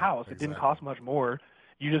bought a new house. It didn't cost much more.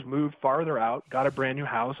 You just moved farther out, got a brand new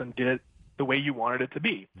house, and did it the way you wanted it to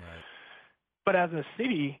be. Right. But as a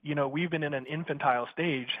city, we've been in an infantile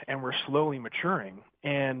stage, and we're slowly maturing.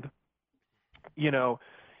 And,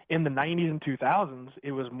 in the 90s and 2000s,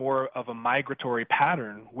 it was more of a migratory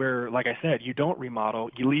pattern where, like I said, you don't remodel,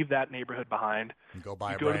 you leave that neighborhood behind, you go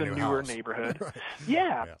buy to the newer neighborhood. Right.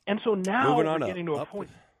 Yeah. And so now we're getting to a point.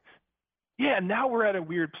 Yeah, now we're at a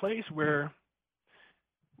weird place where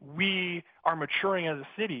we are maturing as a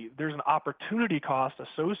city. There's an opportunity cost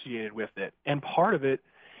associated with it, and part of it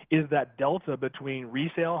is that delta between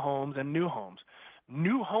resale homes and new homes.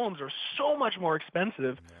 New homes are so much more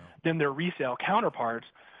expensive than their resale counterparts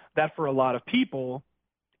that for a lot of people,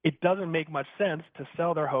 it doesn't make much sense to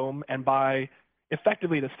sell their home and buy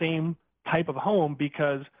effectively the same type of home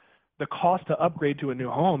because the cost to upgrade to a new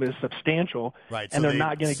home is substantial, right? And they're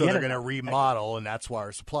not going to get it. So they're going to remodel, and that's why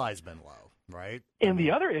our supply's been low, right? And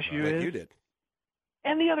the other issue is, you did.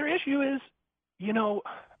 And the other issue is,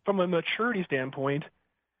 from a maturity standpoint,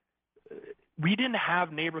 we didn't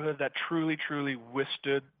have neighborhoods that truly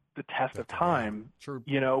withstood the test of time. True.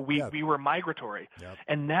 We were migratory. Yep.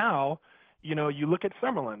 And now, you look at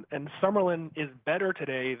Summerlin, and Summerlin is better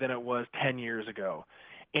today than it was 10 years ago.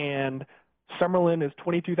 And Summerlin is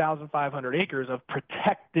 22,500 acres of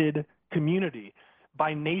protected community.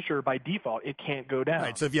 By nature, by default, it can't go down.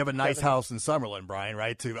 Right, so if you have a nice house in Summerlin, Brian,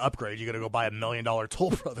 right, to upgrade, you got to go buy $1 million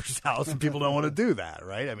Toll Brothers house, and people don't want to do that,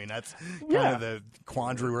 right? I mean, that's kind of the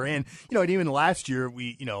quandary we're in. And even last year,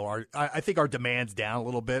 I think our demand's down a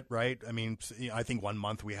little bit, right? I mean, I think 1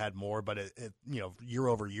 month we had more, but year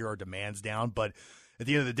over year our demand's down. But at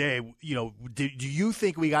the end of the day, do you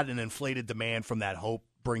think we got an inflated demand from that Hope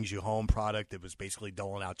Brings You Home product that was basically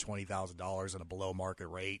doling out $20,000 at a below market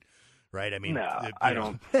rate? Right. I mean, no, I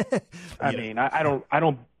don't. I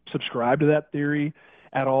don't subscribe to that theory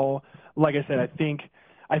at all. Like I said, I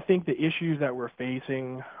think the issues that we're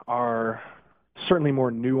facing are certainly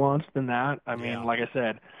more nuanced than that. I mean, like I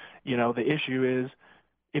said, the issue is,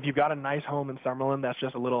 if you've got a nice home in Summerlin that's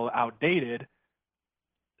just a little outdated,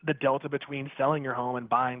 the delta between selling your home and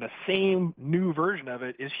buying the same new version of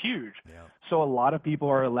it is huge. Yeah. So a lot of people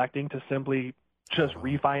are electing to simply just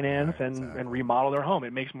refinance and remodel their home.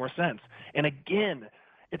 It makes more sense. And again,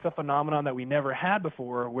 it's a phenomenon that we never had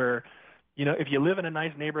before where, you know, if you live in a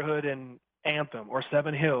nice neighborhood in Anthem or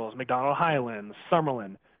Seven Hills, McDonald Highlands,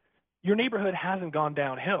 Summerlin, your neighborhood hasn't gone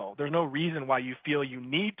downhill. There's no reason why you feel you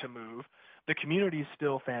need to move. The community is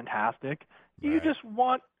still fantastic. You just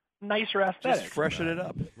want nicer aesthetics. Just freshen it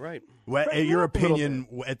up. Right. Well, in your opinion,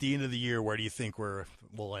 at the end of the year, where do you think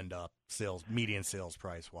we'll end up median sales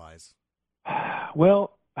price wise?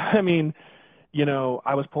 Well, I mean, you know,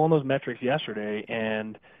 I was pulling those metrics yesterday,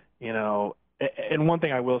 and, you know, and one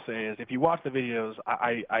thing I will say is if you watch the videos,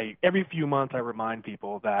 I every few months I remind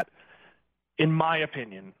people that, in my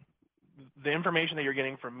opinion, the information that you're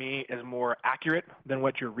getting from me is more accurate than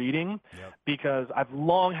what you're reading, because I've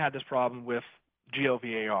long had this problem with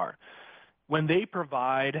GLVAR. When they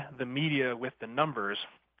provide the media with the numbers,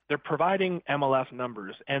 they're providing MLS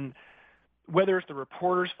numbers, and whether it's the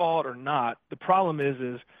reporter's fault or not, the problem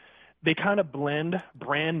is they kind of blend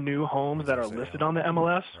brand new homes that are listed on the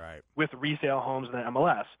MLS with resale homes in the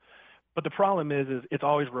MLS. But the problem is it's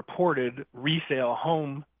always reported resale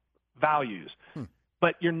home values.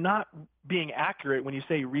 But you're not being accurate when you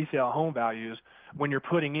say resale home values when you're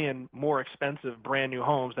putting in more expensive brand new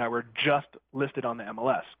homes that were just listed on the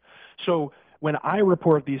MLS. So when I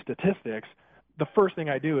report these statistics, the first thing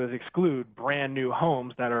I do is exclude brand new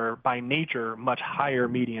homes that are by nature much higher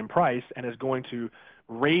median price and is going to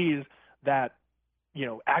raise that, you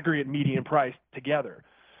know, aggregate median price together.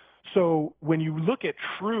 So when you look at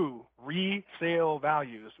true resale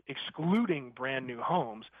values, excluding brand new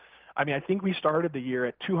homes, I mean, I think we started the year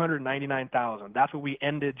at $299,000. That's what we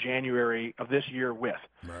ended January of this year with.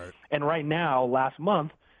 Right. And right now, last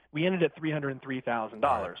month, we ended at $303,000.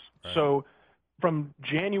 Right. So from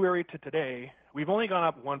January to today, we've only gone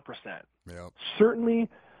up 1%. Yep. Certainly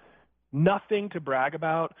nothing to brag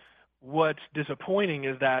about. What's disappointing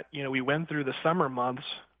is that, you know, we went through the summer months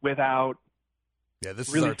without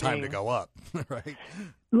this really is our time to go up, right?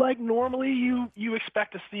 Like normally you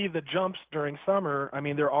expect to see the jumps during summer. I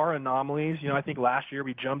mean, there are anomalies. You know, I think last year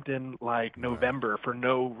we jumped in like November for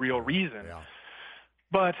no real reason. Yeah.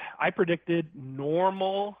 But I predicted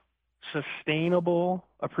normal, sustainable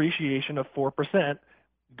appreciation of 4%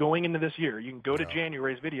 going into this year. You can go to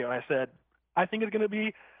January's video, and I said, I think it's going to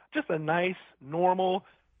be just a nice, normal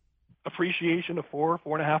appreciation of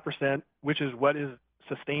 4.5%, which is what is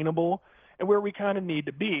sustainable and where we kind of need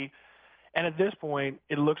to be. And at this point,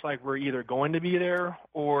 it looks like we're either going to be there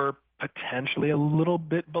or potentially a little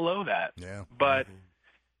bit below that. Yeah. But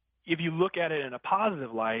if you look at it in a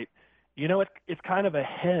positive light, you know, it's kind of a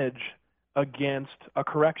hedge against a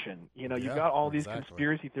correction. You know, you've got all these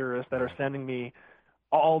conspiracy theorists that are sending me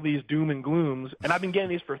all these doom and glooms, and I've been getting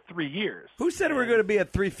these for 3 years. Who said we're going to be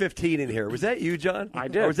at 315 in here? Was that you, John? I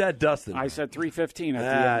did. Or was that Dustin? I said 315 at the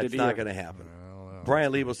end of the It's year. not going to happen.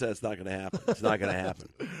 Brian Liebel said it's not going to happen. It's not going to happen.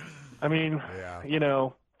 I mean, you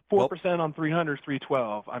know, 4% on 300 is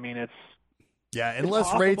 312. I mean, it's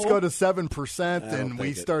unless rates go to 7% and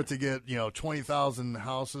we start to get 20,000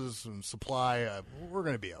 houses and supply, we're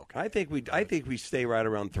going to be okay. I think we stay right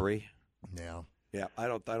around 3. Yeah.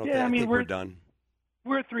 I think we're done.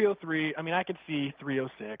 We're at 303. I mean, I could see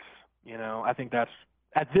 306. You know, I think that's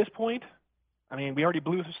at this point. I mean, we already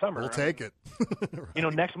blew the summer. We'll take it. Right. You know,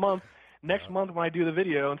 next month when I do the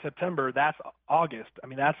video in September, that's August. I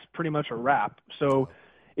mean, that's pretty much a wrap. So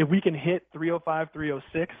if we can hit 305,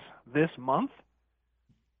 306 this month,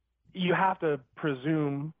 you have to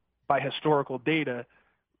presume by historical data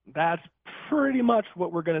that's pretty much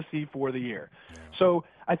what we're going to see for the year. Yeah. So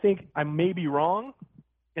I think I may be wrong.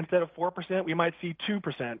 Instead of 4%, we might see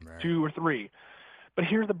 2%, 2 or 3. But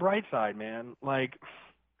here's the bright side, man. Like,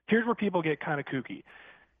 here's where people get kind of kooky.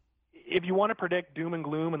 If you want to predict doom and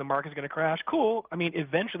gloom and the market's going to crash, cool. I mean,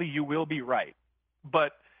 eventually you will be right.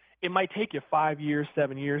 But it might take you 5 years,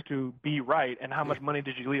 7 years to be right. And how much money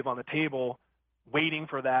did you leave on the table waiting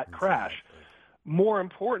for that crash? More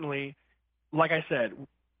importantly, like I said,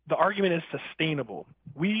 the argument is sustainable.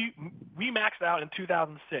 We maxed out in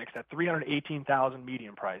 2006 at 318,000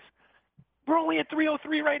 median price. We're only at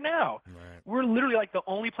 303 right now. Right. We're literally like the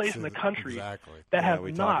only place in the country that has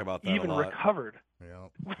not even recovered.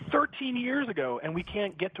 13 years ago, and we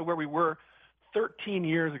can't get to where we were 13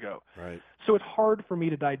 years ago. Right. So it's hard for me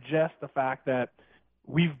to digest the fact that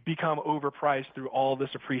we've become overpriced through all this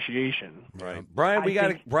appreciation. Right, Brian. We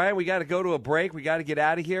got to go to a break. We got to get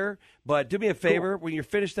out of here. But do me a favor when you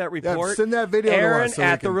finish that report, send that video Aaron to us so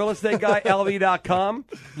at therealestateguyLV.com.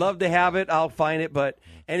 Love to have it. I'll find it. But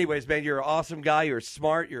anyways, man, you're an awesome guy. You're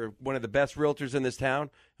smart. You're one of the best realtors in this town,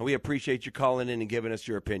 and we appreciate you calling in and giving us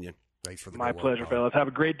your opinion. Thanks for the My pleasure, fellas. Have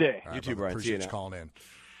a great day. You too, Brian. Appreciate you calling in.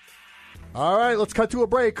 All right, let's cut to a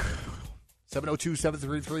break.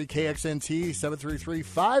 702-733-KXNT,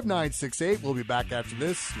 733-5968. We'll be back after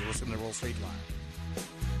this. You're listening to Real Estate Live.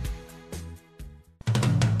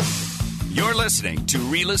 You're listening to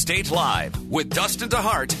Real Estate Live with Dustin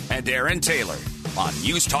DeHart and Aaron Taylor on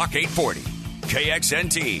News Talk 840,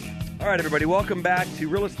 KXNT. All right, everybody, welcome back to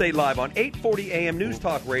Real Estate Live on 840 AM News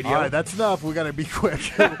Talk Radio. All right, that's enough. We got to be quick.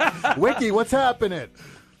 Wiki, what's happening?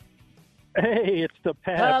 Hey, it's the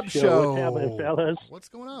Pab Show. What's happening, fellas? What's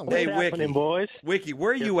going on? Hey, What's happening, Wiki. boys? Wiki,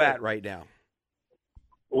 where are you at right now?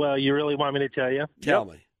 Well, you really want me to tell you? Tell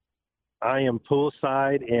me. I am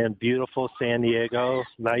poolside in beautiful San Diego.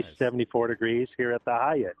 Nice 74 degrees here at the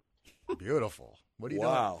Hyatt. Beautiful. What are you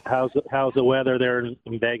doing? How's the weather there in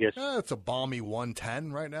Vegas? It's a balmy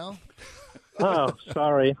 110 right now. Oh,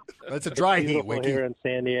 sorry. It's a dry heat, Beautiful Wiki. here in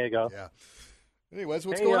San Diego. Yeah. Anyways,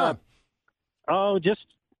 what's going on?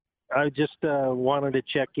 I just wanted to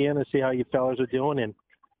check in and see how you fellas are doing, and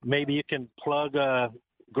maybe you can plug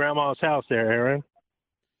Grandma's house there, Aaron.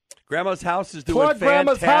 Grandma's house is doing Plug fantastic.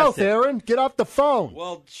 Grandma's house, Aaron. Get off the phone.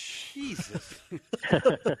 Well, Jesus.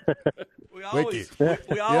 we Wiki.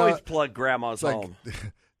 always plug Grandma's home.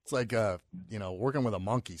 It's like, working with a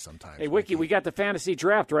monkey sometimes. Hey, Wiki, we got the fantasy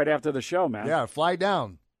draft right after the show, man. Yeah, fly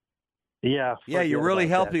down. Yeah. Yeah, you really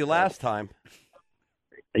helped me last time.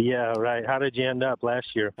 Yeah, right. How did you end up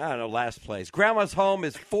last year? I don't know, last place. Grandma's home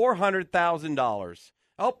is $400,000.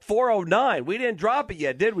 Oh, 409. We didn't drop it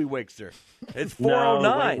yet, did we, Wixter? It's 409.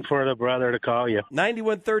 No, waiting for the brother to call you.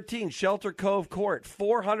 9113 Shelter Cove Court.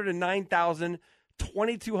 409,000,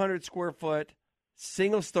 2,200 square foot,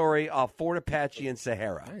 single story off Fort Apache and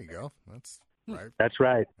Sahara. There you go. That's right. That's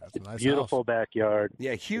right. That's a nice Beautiful house. backyard.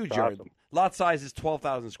 Yeah, huge It's yard. awesome. Lot size is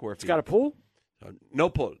 12,000 square feet. It's got a pool? No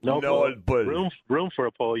pool. No pool. pool. Room for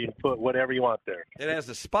a pool. You can put whatever you want there. It has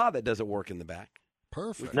a spa that doesn't work in the back.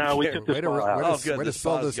 Perfect. No, we took the way to, spa out. way to, Oh, good. way The to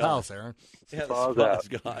sell spa's this gone. house, Aaron. Yeah, Spa's the out.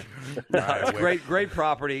 spa's gone. No, it's great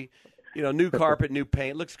property. New carpet, new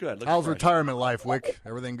paint. Looks good. Looks How's fresh. retirement life, Wick?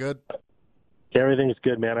 Everything good? Everything's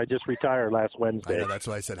good, man. I just retired last I Wednesday. know, that's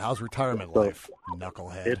what I said. How's retirement life,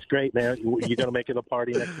 knucklehead? It's great, man. You going to make it a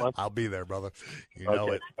party next month? I'll be there, brother. You know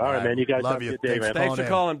Okay. it. All right, man. You guys love have a you. good day, man. Thanks for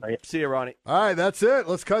calling. See you, Ronnie. All right, that's it.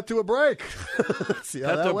 Let's cut to a break. See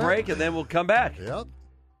how Cut that to a went? break, and then we'll come back. Yep.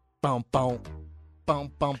 Boom, boom. Boom,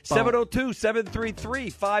 boom, boom.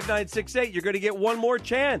 702-733-5968. You're going to get one more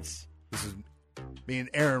chance. This is me and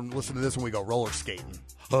Aaron listen to this when we go roller skating.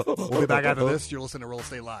 We'll be back after this. You're listening to Real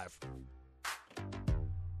Estate Live.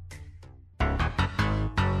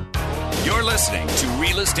 You're listening to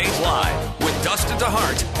Real Estate Live with Dustin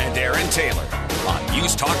DeHart and Aaron Taylor on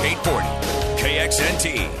News Talk 840,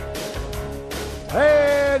 KXNT.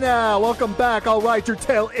 Hey, now, welcome back. I'll ride your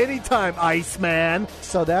tail anytime, Iceman.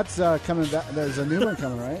 So that's coming back. There's a new one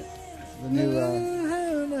coming, right? The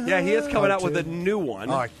new. Yeah, he is coming out with a new one.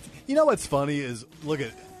 You know what's funny is, look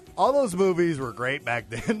at all those movies were great back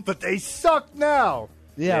then, but they suck now.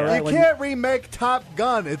 Yeah, right. You can't remake Top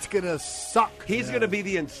Gun. It's going to suck. He's going to be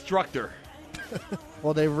the instructor.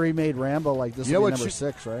 Well, they've remade Rambo. Like this will be number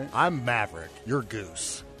 6, right? I'm Maverick. You're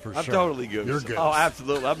Goose. For I'm sure. totally Goose. You're Goose. Oh,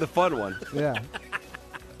 absolutely. I'm the fun one. Yeah.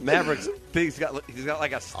 Maverick's he's got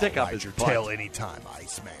like a stick I'll up ride his your butt. tail anytime,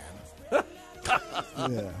 Iceman. Yeah.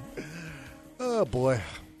 Oh, boy.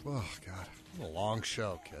 Oh, God. What a long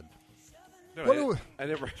show, kid. No, What do we- I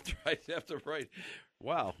never tried to have to write.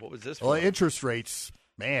 Wow, what was this Well, for? interest rates,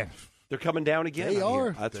 man. They're coming down again. They I hear.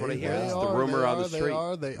 are. That's They- what I hear. they It's the are, rumor they on the are,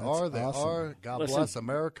 street. They That's awesome. are. God Listen, bless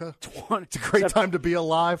America. 20 It's a great time to be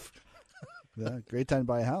alive. Yeah. Great time to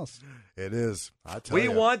buy a house. It is. I tell We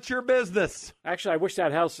you. want your business. Actually, I wish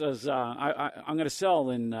that house was. I'm going to sell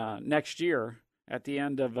in next year at the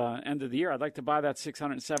end of the year. I'd like to buy that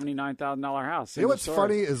 $679,000 house. You know what's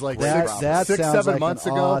funny is like That six, sounds 7 like months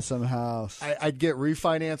an ago, awesome house. I'd get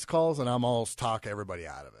refinance calls, and I'm almost talk everybody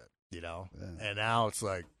out of it. And now it's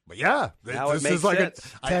like, but yeah, Now it this makes is like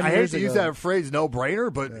sense. I 10 hate years to use ago. that phrase, no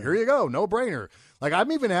brainer, but here you go, no brainer. Like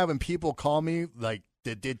I'm even having people call me like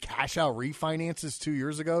that did cash out refinances 2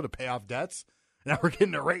 years ago to pay off debts. Now we're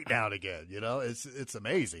getting the rate down again. It's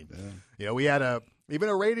amazing. We had Even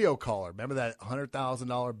a radio caller. Remember that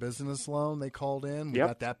 $100,000 business loan they called in? We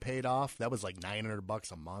got that paid off. That was like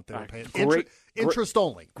 $900 a month they were paying. Interest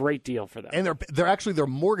only. Great deal for them. And they're actually their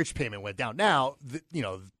mortgage payment went down. Now,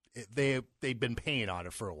 they've been paying on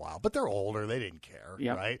it for a while, but they're older. They didn't care,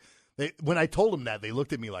 right? When I told them that, they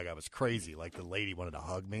looked at me like I was crazy, like the lady wanted to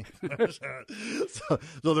hug me.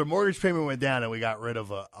 So their mortgage payment went down, and we got rid of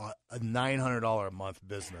a $900 a month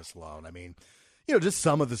business loan. I mean, just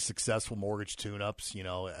some of the successful mortgage tune-ups.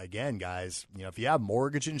 Again, guys, if you have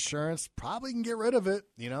mortgage insurance, probably can get rid of it.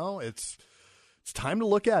 It's time to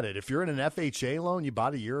look at it. If you're in an FHA loan you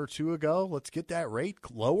bought a year or two ago, let's get that rate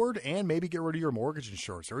lowered and maybe get rid of your mortgage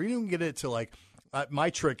insurance, or even get it to like. My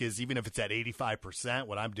trick is, even if it's at 85%,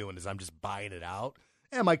 what I'm doing is I'm just buying it out.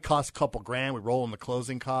 It might cost a couple grand. We roll in the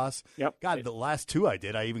closing costs. Yep. God, the last two I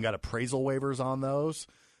did, I even got appraisal waivers on those.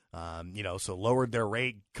 So lowered their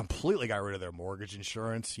rate, completely got rid of their mortgage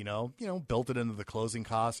insurance, built it into the closing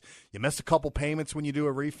costs. You miss a couple payments when you do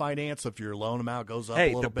a refinance, so if your loan amount goes up a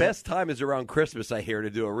little bit. Hey, the best time is around Christmas, I hear, to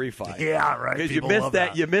do a refi. Yeah, right. Because you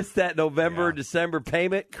missed that November, December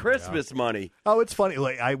payment, Christmas money. Oh, it's funny.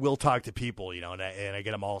 Like, I will talk to people, and I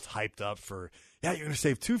get them all hyped up for, you're going to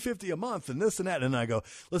save $250 a month and this and that. And I go,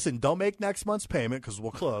 listen, don't make next month's payment because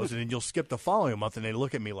we'll close, and then you'll skip the following month. And they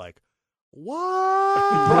look at me like, what?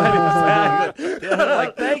 Right,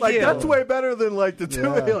 exactly. Thank you. That's way better than the two.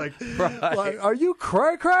 Like, are you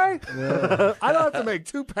cray? Yeah. I don't have to make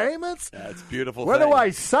two payments. That's beautiful. Where do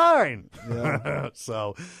I sign? Yeah.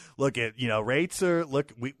 So, look at rates are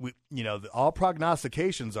we all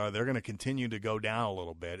prognostications are they're going to continue to go down a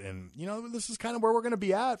little bit, and this is kind of where we're going to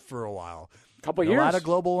be at for a while. Couple years. A lot of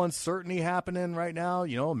global uncertainty happening right now.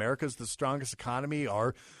 America's the strongest economy.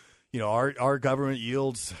 Our government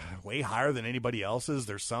yields way higher than anybody else's.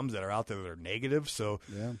 There's some that are out there that are negative. So,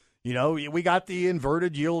 we got the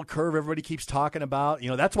inverted yield curve everybody keeps talking about.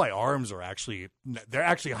 That's why ARMs are they're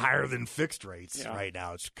actually higher than fixed rates right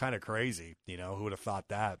now. It's kind of crazy. Who would have thought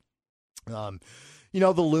that? The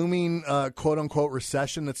looming quote-unquote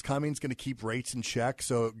recession that's coming is going to keep rates in check.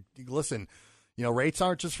 So, listen, rates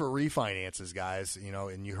aren't just for refinances, guys.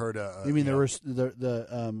 And you heard you mean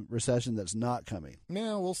the recession that's not coming?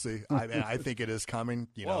 Yeah, we'll see. I think it is coming.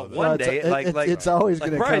 One day, it's always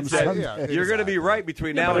going to come someday. You're going to be right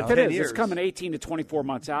between now and 10 years. It's coming 18 to 24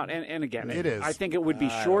 months out, and again, it is. I think it would be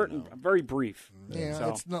short and very brief. Yeah, so.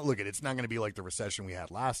 It's not. Look, it's not going to be like the recession we had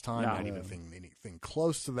last time. Not even anything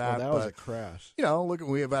close to that. That was a crash. Look,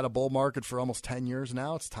 we have had a bull market for almost 10 years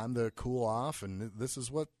now. It's time to cool off, and this is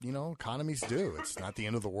what economies do. It's not the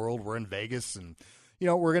end of the world. We're in Vegas, and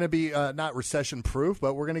we're going to be not recession-proof,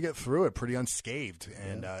 but we're going to get through it pretty unscathed.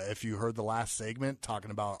 And if you heard the last segment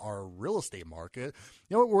talking about our real estate market,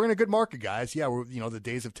 we're in a good market, guys. Yeah, we're, the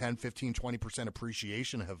days of 10, 15, 20%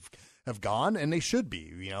 appreciation have gone, and they should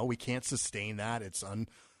be. We can't sustain that. It's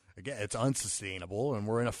unsustainable, and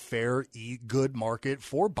we're in a fair, good market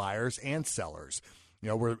for buyers and sellers.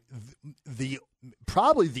 We're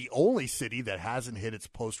probably the only city that hasn't hit its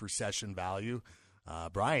post-recession value.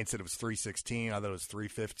 Brian said it was 316. I thought it was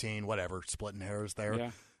 315. Whatever, splitting hairs there. Yeah.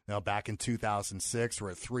 Back in 2006,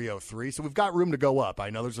 we're at 303. So we've got room to go up. I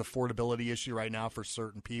know there's an affordability issue right now for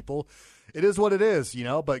certain people. It is what it is,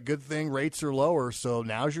 but good thing rates are lower. So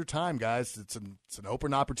now's your time, guys. It's an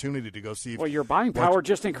open opportunity to go see. Well, your buying power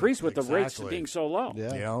just increased with the rates being so low.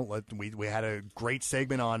 Yeah. We had a great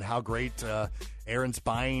segment on how great Aaron's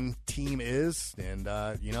buying team is, and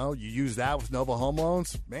you use that with Nova Home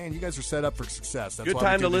Loans. Man, you guys are set up for success. That's good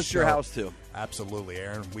time to list your house too. Absolutely,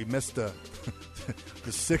 Aaron. We missed the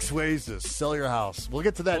 6 ways to sell your house. We'll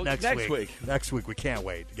get to that next week. Next week, we can't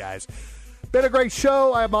wait, guys. Been a great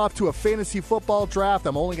show. I'm off to a fantasy football draft.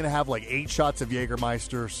 I'm only going to have 8 shots of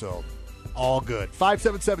Jägermeister, so all good.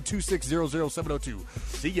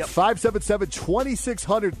 577-260-0702. See ya.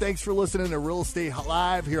 577-2600. Thanks for listening to Real Estate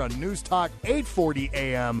Live here on News Talk 840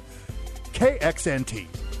 AM KXNT.